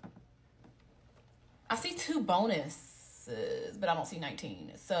here. I see 2 bonuses, but I don't see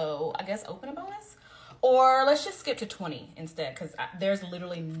 19. So I guess open a bonus? Or let's just skip to 20 instead, because there's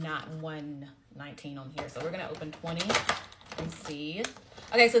literally not one 19 on here. So we're going to open 20 and see.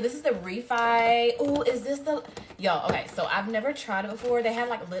 Okay, so this is the Refi. Oh, is this the... Yo, okay, so I've never tried it before. They have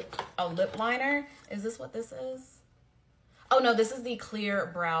like a lip liner. Is this what this is? Oh, no, this is the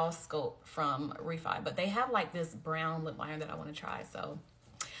Clear Brow Sculpt from Refi. But they have like this brown lip liner that I want to try, so...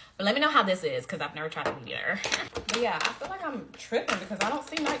 But let me know how this is, because I've never tried it either. But yeah, I feel like I'm tripping because I don't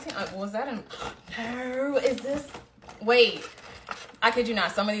see 19. Was that in... No, is this... Wait. I kid you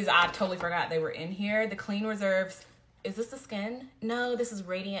not. Some of these I totally forgot they were in here. The Clean Reserves. Is this the skin? No, this is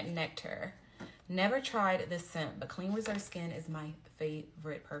Radiant Nectar. Never tried this scent, but Clean Reserve Skin is my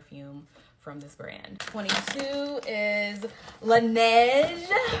favorite perfume from this brand. 22 is Laneige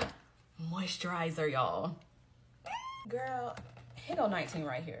Moisturizer, y'all. Girl... Here go 19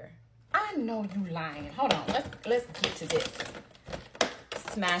 right here. I know you lying. Hold on. Let's get to this.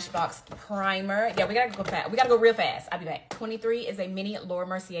 Smashbox primer. Yeah, we gotta go fast. We gotta go real fast. I'll be back. 23 is a mini Laura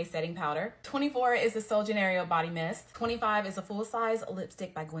Mercier setting powder. 24 is the Sol Janeiro body mist. 25 is a full-size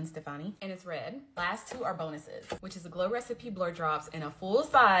lipstick by Gwen Stefani, and it's red. Last 2 are bonuses, which is a Glow Recipe Blur Drops and a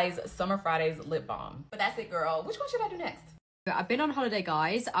full-size Summer Fridays lip balm. But that's it, girl. Which one should I do next? I've been on holiday,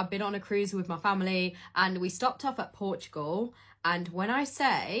 guys. I've been on a cruise with my family, and we stopped off at Portugal. And when I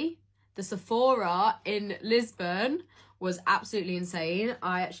say the Sephora in Lisbon was absolutely insane,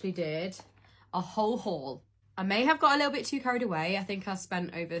 I actually did a whole haul. I may have got a little bit too carried away. I think I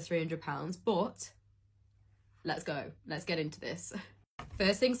spent over £300, but let's go. Let's get into this.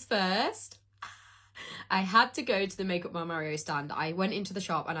 First things first, I had to go to the Makeup by Mario stand. I went into the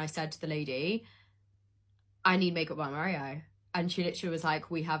shop and I said to the lady, I need Makeup by Mario. And she literally was like,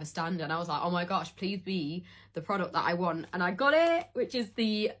 we have a stand. And I was like, oh my gosh, please be the product that I want. And I got it, which is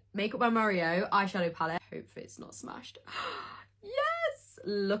the Makeup by Mario eyeshadow palette. Hopefully it's not smashed. Yes!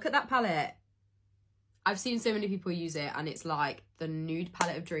 Look at that palette. I've seen so many people use it and it's like the nude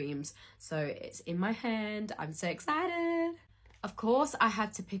palette of dreams. So it's in my hand. I'm so excited. Of course, I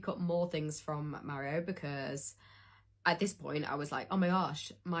had to pick up more things from Mario because... at this point, I was like, oh my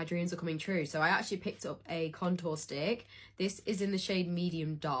gosh, my dreams are coming true. So I actually picked up a contour stick. This is in the shade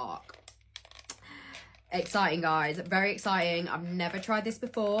Medium Dark. Exciting, guys. Very exciting. I've never tried this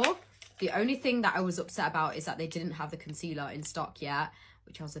before. The only thing that I was upset about is that they didn't have the concealer in stock yet,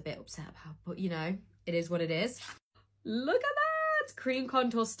 which I was a bit upset about. But, you know, it is what it is. Look at that! Cream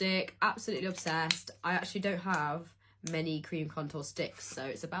contour stick. Absolutely obsessed. I actually don't have many cream contour sticks, so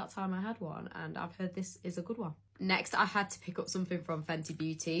it's about time I had one, and I've heard this is a good one. Next, I had to pick up something from Fenty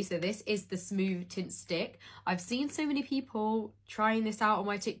Beauty. So this is the Smooth Tint Stick. I've seen so many people trying this out on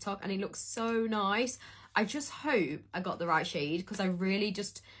my TikTok and it looks so nice. I just hope I got the right shade because I really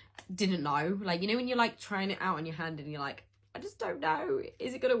just didn't know. Like, you know when you're like trying it out on your hand and you're like, I just don't know.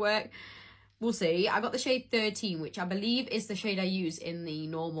 Is it gonna work? We'll see. I got the shade 13, which I believe is the shade I use in the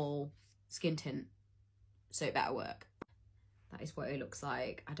normal skin tint, so it better work. That is what it looks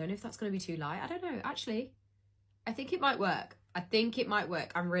like. I don't know if that's going to be too light. I don't know. Actually, I think it might work. I think it might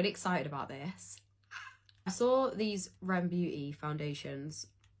work. I'm really excited about this. I saw these Rem Beauty foundations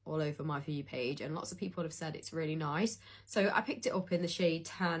all over my For You page, and lots of people have said it's really nice. So I picked it up in the shade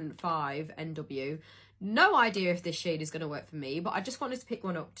Tan 5 NW. No idea if this shade is going to work for me, but I just wanted to pick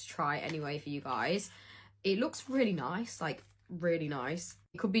one up to try anyway for you guys. It looks really nice, like really nice.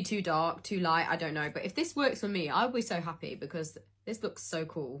 It could be too dark, too light, I don't know. But if this works for me, I'll be so happy because this looks so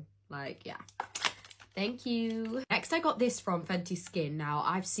cool. Like, yeah. Thank you. Next, I got this from Fenty Skin. Now,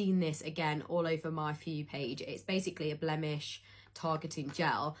 I've seen this again all over my For You page. It's basically a blemish targeting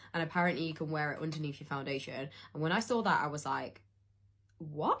gel, and apparently you can wear it underneath your foundation. And when I saw that, I was like,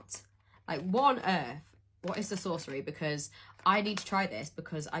 what? Like, what on earth? What is the sorcery? Because I need to try this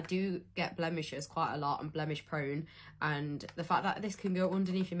because I do get blemishes quite a lot. I'm blemish prone, and the fact that this can go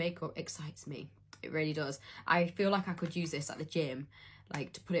underneath your makeup excites me. It really does. I feel like I could use this at the gym,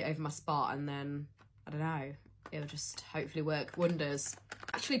 like to put it over my spot, and then, I don't know, it'll just hopefully work wonders.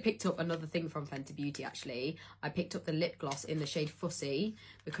 I actually picked up another thing from Fenty Beauty, actually. I picked up the lip gloss in the shade Fussy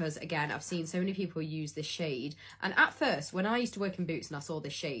because, again, I've seen so many people use this shade. And at first, when I used to work in Boots and I saw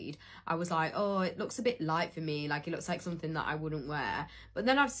this shade, I was like, oh, it looks a bit light for me. Like, it looks like something that I wouldn't wear. But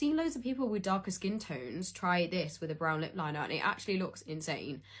then I've seen loads of people with darker skin tones try this with a brown lip liner, and it actually looks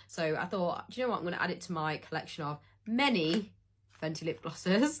insane. So I thought, do you know what? I'm going to add it to my collection of many Fenty lip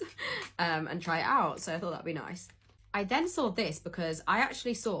glosses and try it out. So I thought that'd be nice. I then saw this because I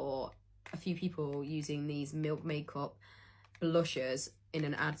actually saw a few people using these Milk Makeup blushers in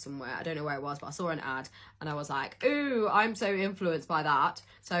an ad somewhere. I don't know where it was, but I saw an ad and I was like, ooh, I'm so influenced by that.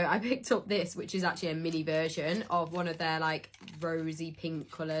 So I picked up this, which is actually a mini version of one of their like rosy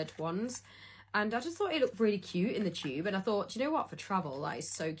pink coloured ones. And I just thought it looked really cute in the tube. And I thought, do you know what, for travel, that is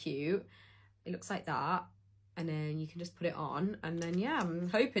so cute. It looks like that. And then you can just put it on, and then yeah, I'm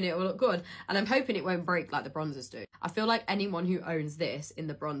hoping it will look good, and I'm hoping it won't break like the bronzers do. I feel like anyone who owns this in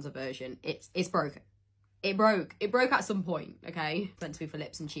the bronzer version, it's broken. It broke at some point, okay? It's meant to be for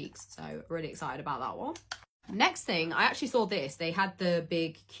lips and cheeks, so really excited about that one. Next thing, I actually saw this. They had the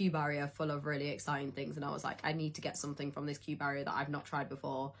big Q barrier full of really exciting things, and I was like, I need to get something from this Q barrier that I've not tried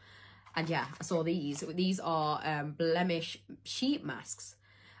before. And yeah, I saw these. These are blemish sheet masks.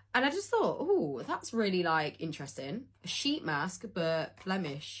 And I just thought, oh, that's really, like, interesting. A sheet mask, but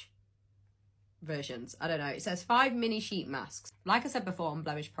blemish versions. I don't know. It says 5 mini sheet masks. Like I said before, I'm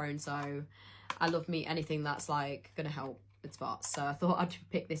blemish prone, so I love anything that's, like, going to help with spots. So I thought I'd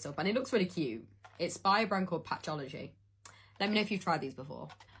pick this up. And it looks really cute. It's by a brand called Patchology. Let me know if you've tried these before.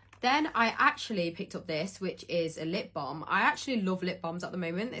 Then I actually picked up this, which is a lip balm. I actually love lip balms at the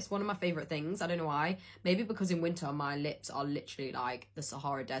moment. It's one of my favourite things. I don't know why. Maybe because in winter my lips are literally like the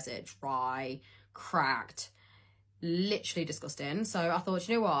Sahara Desert, dry, cracked, literally disgusting. So I thought,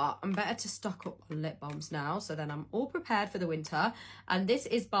 you know what? I'm better to stock up on lip balms now. So then I'm all prepared for the winter. And this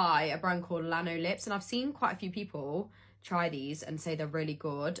is by a brand called Lano Lips. And I've seen quite a few people try these and say they're really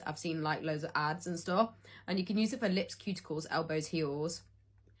good. I've seen like loads of ads and stuff. And you can use it for lips, cuticles, elbows, heels.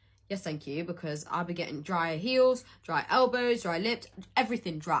 Yes, thank you, because I'll be getting dry heels, dry elbows, dry lips,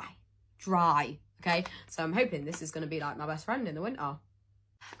 everything dry, okay? So I'm hoping this is going to be like my best friend in the winter.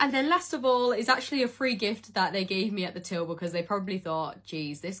 And then last of all is actually a free gift that they gave me at the till because they probably thought,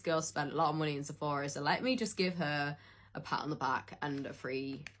 geez, this girl spent a lot of money in Sephora, so let me just give her a pat on the back and a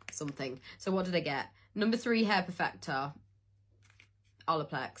free something. So what did I get? Number 3 Hair Perfector,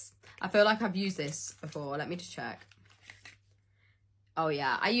 Olaplex. I feel like I've used this before. Let me just check. Oh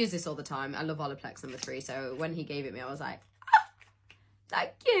yeah, I use this all the time. I love Olaplex number 3. So when he gave it me, I was like, ah,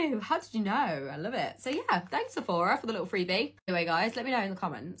 thank you. How did you know? I love it. So yeah, thanks Sephora for the little freebie. Anyway, guys, let me know in the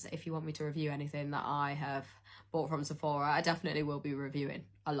comments if you want me to review anything that I have bought from Sephora. I definitely will be reviewing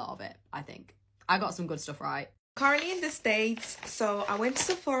a lot of it, I think. I got some good stuff right. Currently in the States, so I went to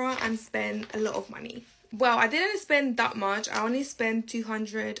Sephora and spent a lot of money. Well, I didn't spend that much. I only spent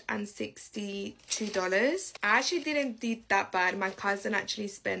 $262. I actually didn't do that bad. My cousin actually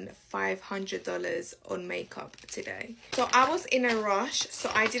spent $500 on makeup today. So I was in a rush,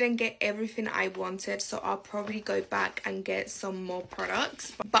 so I didn't get everything I wanted. So I'll probably go back and get some more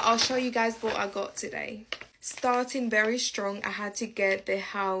products. But I'll show you guys what I got today. Starting very strong, I had to get the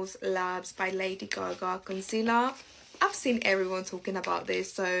House Labs by Lady Gaga concealer. I've seen everyone talking about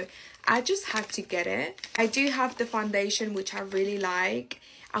this, so I just had to get it. I do have the foundation, which I really like.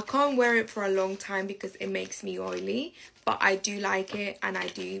 I can't wear it for a long time because it makes me oily, but I do like it and I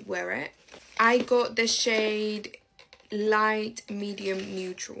do wear it. I got the shade light, medium,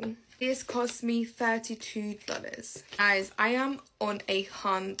 neutral. This cost me $32. Guys, I am on a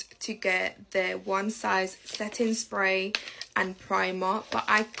hunt to get the One Size setting spray and primer, but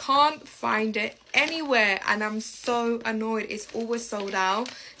I can't find it anywhere and I'm so annoyed. It's always sold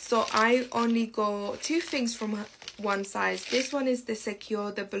out. So I only got 2 things from One Size. This one is the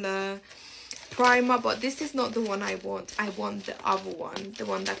Secure the Blur primer, but this is not the one I want. I want the other one, the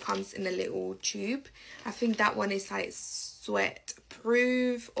one that comes in a little tube. I think that one is like sweat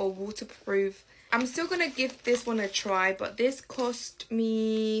proof or waterproof. I'm still gonna give this one a try, but this cost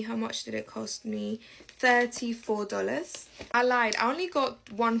me, how much did it cost me? $34. I lied, I only got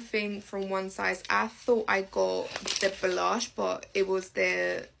one thing from One Size. I thought I got the blush, but it was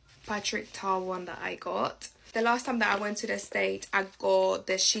the Patrick Tar one that I got. The last time that I went to the States, I got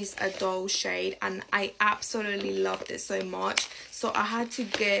the She's a Doll shade and I absolutely loved it so much. So I had to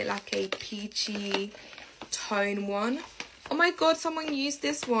get like a peachy tone one. Oh my god, someone used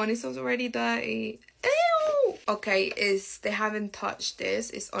this one. It's already dirty. Ew! Okay, they haven't touched this.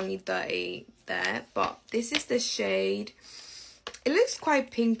 It's only dirty there. But this is the shade. It looks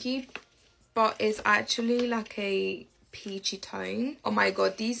quite pinky, but it's actually like a peachy tone. Oh my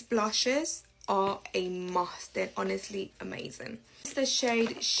god, these blushes are a must. They're honestly amazing. It's the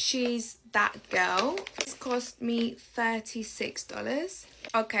shade She's That Girl. This cost me $36.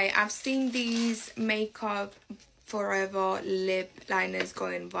 Okay, I've seen these Makeup Forever lip liners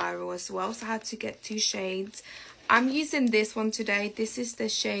going viral as well, so I had to get 2 shades. I'm using this one today. This is the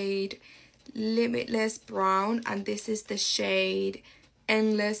shade Limitless Brown and this is the shade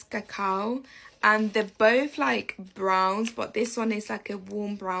Endless Cacao, and they're both like browns, but this one is like a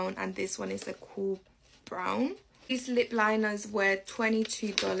warm brown and this one is a cool brown. These lip liners were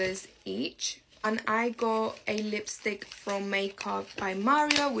 $22 each. And I got a lipstick from Makeup by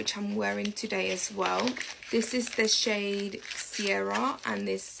Mario, which I'm wearing today as well. This is the shade Sierra and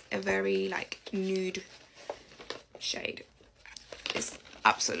it's a very like nude shade. It's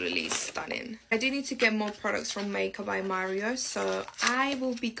absolutely stunning. I do need to get more products from Makeup by Mario, so I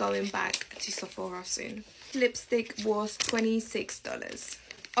will be going back to Sephora soon. Lipstick was $26.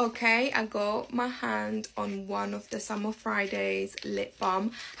 Okay, I got my hand on one of the Summer Fridays lip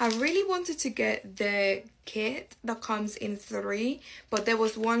balm. I really wanted to get the kit that comes in 3, but there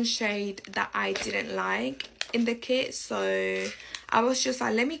was one shade that I didn't like in the kit, so I was just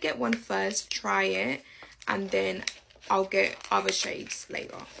like, let me get one first, try it, and then I'll get other shades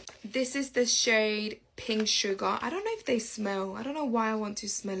later. This is the shade Pink Sugar. I don't know if they smell. I don't know why I want to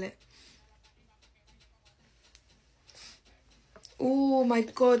smell it. Oh my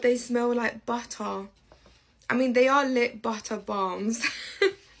god, they smell like butter. I mean, they are lip butter balms.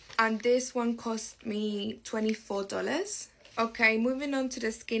 And this one cost me $24. Okay, moving on to the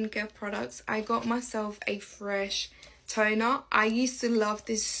skincare products. I got myself a Fresh toner. I used to love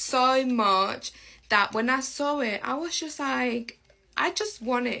this so much that when I saw it, I was just like, I just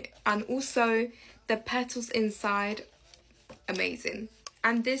want it. And also the petals inside, amazing.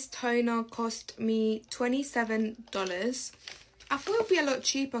 And this toner cost me $27. I thought it would be a lot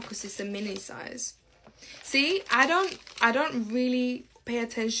cheaper because it's a mini size. See, I don't really pay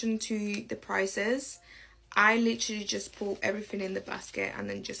attention to the prices. I literally just put everything in the basket and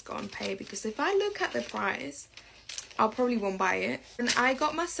then just go and pay, because if I look at the price, I'll probably won't buy it. And I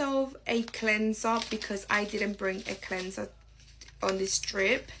got myself a cleanser because I didn't bring a cleanser on this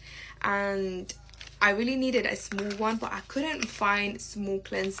trip, and I really needed a small one, but I couldn't find small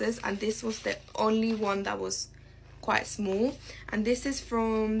cleansers, and this was the only one that was quite small. And this is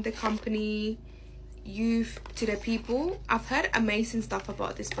from the company Youth to the People. I've heard amazing stuff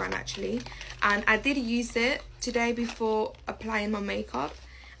about this brand actually, and I did use it today before applying my makeup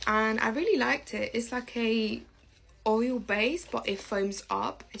and I really liked it. It's like a oil base but it foams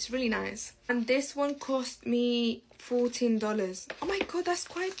up. It's really nice. And this one cost me $14. Oh my god, that's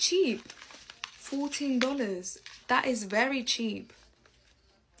quite cheap. $14. That is very cheap.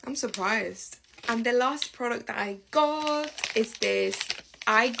 I'm surprised. And the last product that I got is this.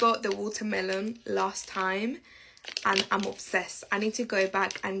 I got the watermelon last time and I'm obsessed. I need to go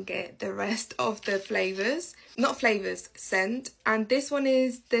back and get the rest of the flavors. Not flavors, scent. And this one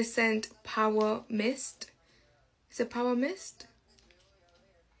is the scent Power Mist. Is it Power Mist?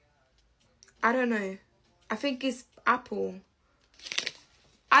 I don't know. I think it's apple.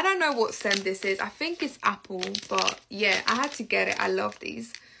 I don't know what scent this is. I think it's apple, but yeah, I had to get it. I love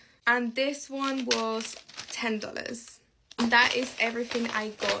these. And this one was $10. And that is everything I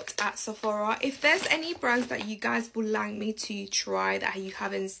got at Sephora. If there's any brands that you guys would like me to try that you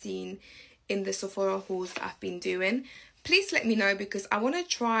haven't seen in the Sephora hauls that I've been doing, please let me know, because I want to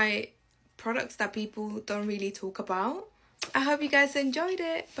try products that people don't really talk about. I hope you guys enjoyed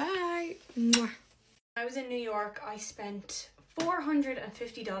it. Bye. Mwah. I was in New York. I spent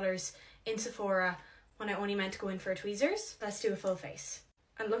 $450 in Sephora when I only meant to go in for tweezers. Let's do a full face.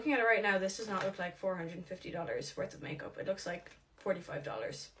 And looking at it right now, this does not look like $450 worth of makeup. It looks like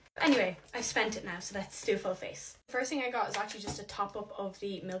 $45. Anyway, I spent it now, so let's do a full face. The first thing I got is actually just a top up of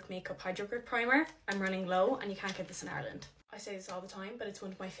the Milk Makeup Hydro Grip Primer. I'm running low and you can't get this in Ireland. I say this all the time, but it's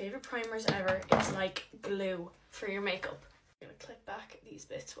one of my favourite primers ever. It's like glue for your makeup. I'm going to clip back these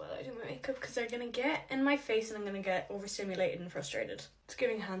bits while I do my makeup because they're going to get in my face and I'm going to get overstimulated and frustrated. It's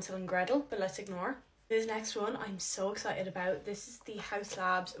giving Hansel and Gretel, but let's ignore. This next one I'm so excited about. This is the House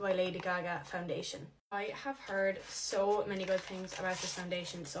Labs by Lady Gaga foundation. I have heard so many good things about this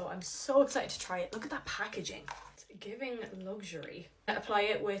foundation, so I'm so excited to try it. Look at that packaging. It's giving luxury. I apply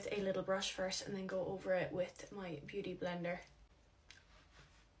it with a little brush first and then go over it with my beauty blender.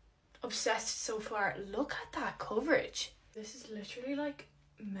 Obsessed so far. Look at that coverage. This is literally like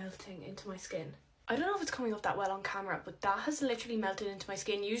melting into my skin. I don't know if it's coming up that well on camera, but that has literally melted into my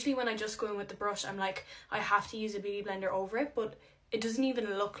skin. Usually when I just go in with the brush, I'm like, I have to use a beauty blender over it, but it doesn't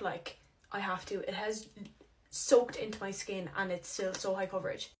even look like I have to. It has soaked into my skin and it's still so high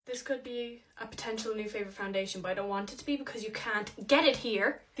coverage. This could be a potential new favourite foundation, but I don't want it to be because you can't get it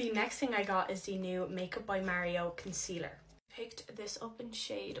here. The next thing I got is the new Makeup by Mario concealer. Picked this up in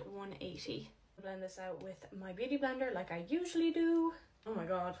shade 180. Blend this out with my beauty blender like I usually do. Oh my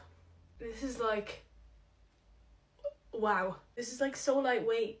god. This is like, wow. This is like so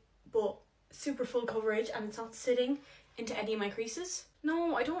lightweight but super full coverage and it's not sitting into any of my creases.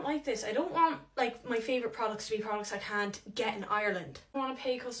 No, I don't like this. I don't want like my favourite products to be products I can't get in Ireland. I don't want to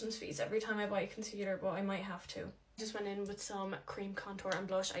pay customs fees every time I buy a concealer, but I might have to. Just went in with some cream contour and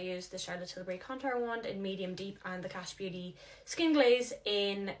blush. I used the Charlotte Tilbury contour wand in medium deep and the Cash Beauty Skin Glaze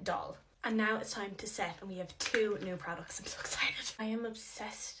in Doll. And now it's time to set and we have 2 new products. I'm so excited. I am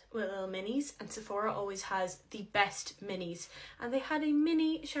obsessed with little minis and Sephora always has the best minis. And they had a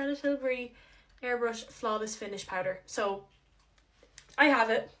mini Charlotte Tilbury Airbrush Flawless Finish Powder. So I have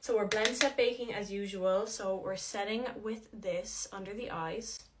it. So we're blend set baking as usual. So we're setting with this under the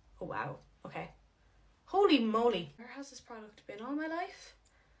eyes. Oh wow, okay. Holy moly. Where has this product been all my life?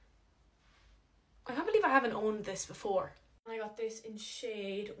 I can't believe I haven't owned this before. I got this in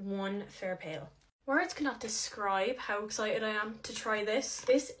shade 1 Fair Pale. Words cannot describe how excited I am to try this.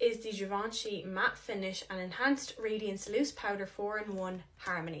 This is the Givenchy Matte Finish and Enhanced Radiance Loose Powder 4-in-1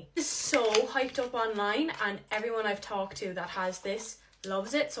 Harmony. This is so hyped up online and everyone I've talked to that has this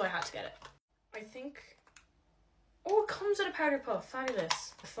loves it, so I had to get it. I think... oh, it comes with a powder puff.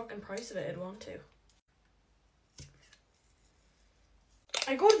 Fabulous. The fucking price of it, I'd want to.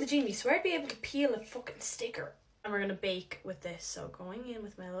 I go to the gym, you swear I'd be able to peel a fucking sticker. And we're going to bake with this. So going in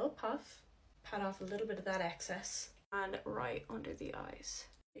with my little puff, pat off a little bit of that excess and right under the eyes.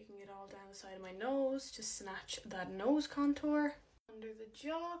 Taking it all down the side of my nose to snatch that nose contour, under the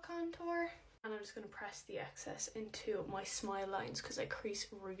jaw contour. And I'm just going to press the excess into my smile lines because I crease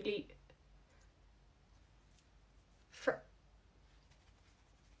really...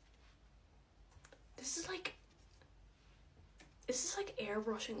 This is like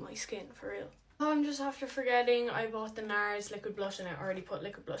airbrushing my skin, for real. Oh, I'm just after forgetting I bought the NARS liquid blush and I already put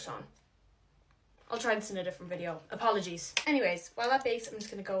liquid blush on. I'll try this in a different video. Apologies. Anyways, while that bakes, I'm just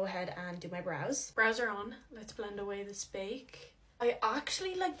going to go ahead and do my brows. Brows are on. Let's blend away this bake. I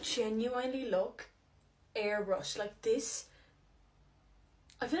actually like genuinely look airbrushed. Like this,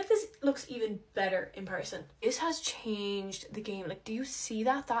 I feel like this looks even better in person. This has changed the game. Like, do you see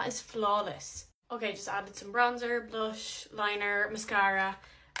that? That is flawless. Okay, just added some bronzer, blush, liner, mascara.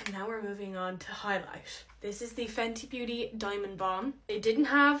 And now we're moving on to highlight. This is the Fenty Beauty Diamond Bomb. They didn't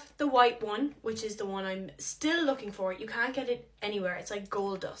have the white one, which is the one I'm still looking for. You can't get it anywhere. It's like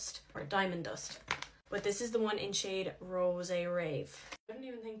gold dust or diamond dust. But this is the one in shade Rose Rave. I don't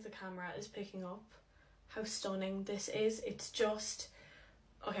even think the camera is picking up how stunning this is. It's just...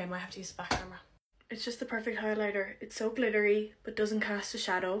 okay, I might have to use the back camera. It's just the perfect highlighter. It's so glittery, but doesn't cast a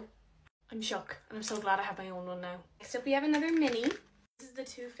shadow. I'm shook, and I'm so glad I have my own one now. Next up we have another mini. This is the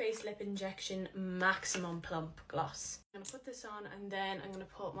Too Faced Lip Injection Maximum Plump Gloss. I'm going to put this on and then I'm going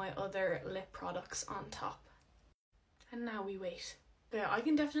to put my other lip products on top. And now we wait. Yeah, I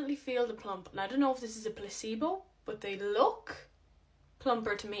can definitely feel the plump. And I don't know if this is a placebo, but they look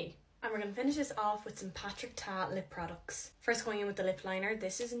plumper to me. And we're going to finish this off with some Patrick Ta lip products. First going in with the lip liner.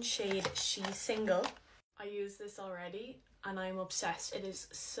 This is in shade She's Single. I use this already and I'm obsessed. It is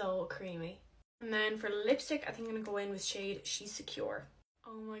so creamy. And then for lipstick, I think I'm going to go in with shade She's Secure.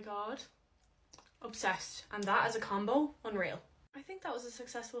 Oh my god. Obsessed. And that as a combo, unreal. I think that was a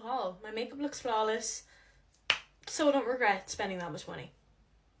successful haul. My makeup looks flawless, so I don't regret spending that much money.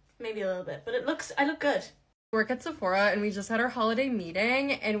 Maybe a little bit, but I look good. Work at Sephora and we just had our holiday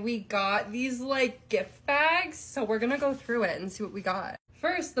meeting and we got these like gift bags, so we're gonna go through it and see what we got.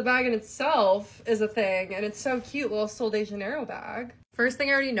 First, the bag in itself is a thing and it's so cute, little Sol de Janeiro bag. First thing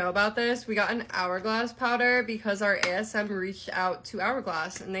I already know about this, we got an Hourglass powder because our ASM reached out to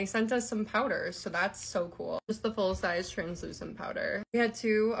Hourglass and they sent us some powders, so that's so cool. Just the full-size translucent powder. We had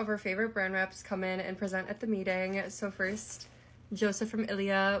two of our favorite brand reps come in and present at the meeting. So first, Joseph from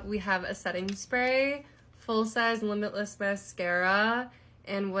Ilia, we have a setting spray, full-size Limitless mascara,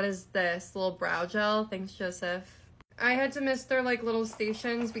 and what is this? Little brow gel. Thanks, Joseph. I had to miss their like little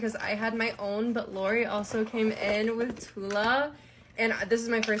stations because I had my own, but Lori also came in with Tula. And this is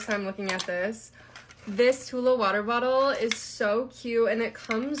my first time looking at this. This Tula water bottle is so cute and it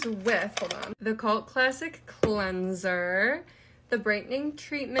comes with, hold on, the Cult Classic Cleanser, the Brightening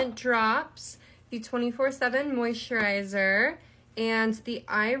Treatment Drops, the 24/7 Moisturizer, and the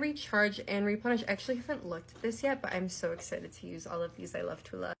Eye Recharge and Replenish. I actually haven't looked at this yet, but I'm so excited to use all of these. I love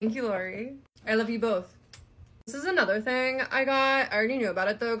Tula. Thank you, Lori. I love you both. This is another thing I got. I already knew about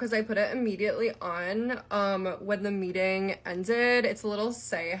it though because I put it immediately on when the meeting ended. It's a little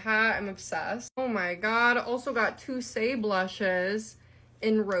Say hat. I'm obsessed. Oh my god. Also got two Say blushes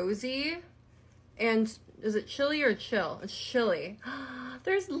in Rosy. And is it chili or chill? It's chili.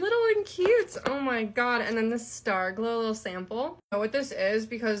 There's little and cute. Oh my god. And then this Star Glow little sample. I know what this is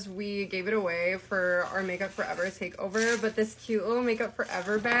because we gave it away for our Makeup Forever takeover, but this cute little Makeup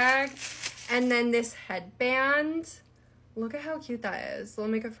Forever bag. And then this headband. Look at how cute that is. Little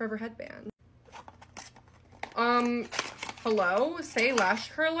Makeup Forever headband. Hello? Say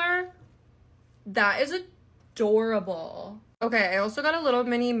lash curler? That is adorable. Okay, I also got a little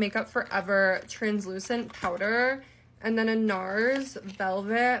mini Makeup Forever translucent powder. And then a NARS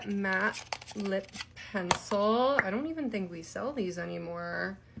Velvet Matte Lip Pencil. I don't even think we sell these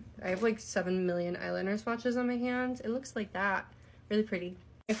anymore. I have like 7 million eyeliner swatches on my hands. It looks like that. Really pretty.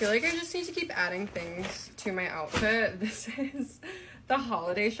 I feel like I just need to keep adding things to my outfit. This is the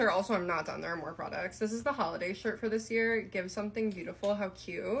holiday shirt. Also, I'm not done. There are more products. This is the holiday shirt for this year. Give something beautiful. How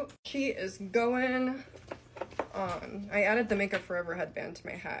cute. She is going on. I added the Makeup Forever headband to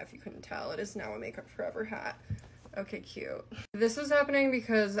my hat, if you couldn't tell. It is now a Makeup Forever hat. Okay, cute. This is happening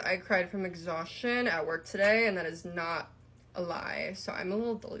because I cried from exhaustion at work today, and that is not a lie, so I'm a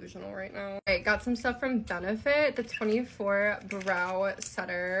little delusional right now. I got some stuff from Benefit, the 24 brow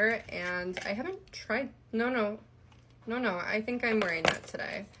setter, and I haven't tried, no, I think I'm wearing that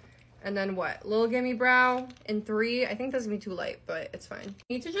today. And then what, Lil Gimme Brow in 3, I think that's gonna be too light, but it's fine. I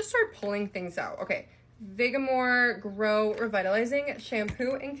need to just start pulling things out. Okay, Vegamore Grow Revitalizing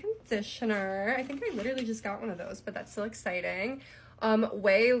Shampoo and Conditioner. I think I literally just got one of those, but that's still exciting.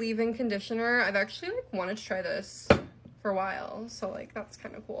 Way Leave-In Conditioner. I've actually like wanted to try this for a while, so like that's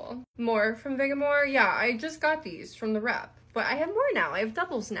kind of cool. More from Vegamore. Yeah, I just got these from the rep, but I have more now. I have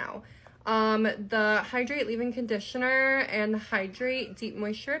doubles now. The Hydrate Leave-In Conditioner and the Hydrate Deep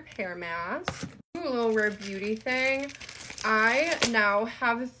Moisture Repair Mask. Ooh, a little Rare Beauty thing. I now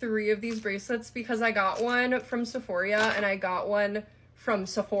have 3 of these bracelets because I got one from Sephora and I got one from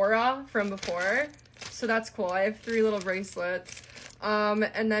Sephora from before, so that's cool. I have 3 little bracelets.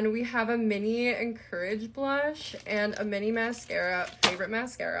 And then we have a mini Encourage blush and a mini mascara, favorite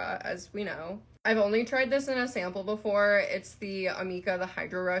mascara, as we know. I've only tried this in a sample before. It's the Amika, the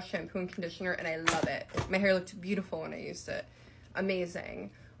Hydro Rush shampoo and conditioner, and I love it. My hair looked beautiful when I used it.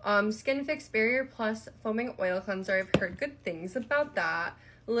 Amazing. Skin Fix Barrier Plus Foaming Oil Cleanser. I've heard good things about that.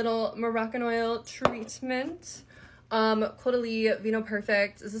 Little Moroccan Oil Treatment. Caudalie Vino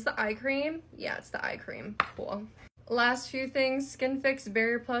Perfect. Is this the eye cream? Yeah, it's the eye cream. Cool. Last few things, Skin Fix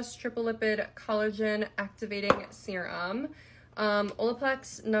Barrier Plus Triple Lipid Collagen Activating Serum.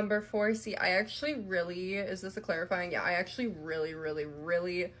 Olaplex number 4. See, I actually really, is this a clarifying? Yeah, I actually really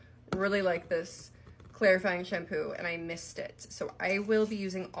like this clarifying shampoo and I missed it. So I will be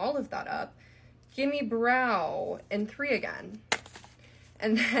using all of that up. Gimme Brow in 3 again.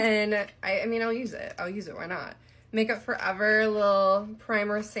 And then, I mean, I'll use it. Why not? Makeup Forever little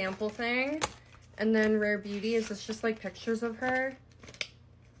primer sample thing. And then Rare Beauty, is this just like pictures of her?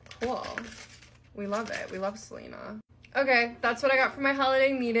 Cool. We love it. We love Selena. Okay, that's what I got for my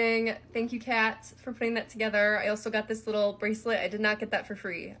holiday meeting. Thank you, Kat, for putting that together. I also got this little bracelet. I did not get that for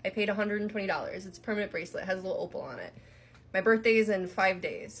free. I paid $120. It's a permanent bracelet. It has a little opal on it. My birthday is in 5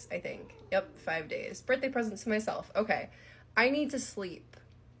 days, I think. Yep, 5 days. Birthday present to myself. Okay, I need to sleep.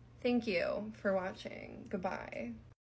 Thank you for watching. Goodbye.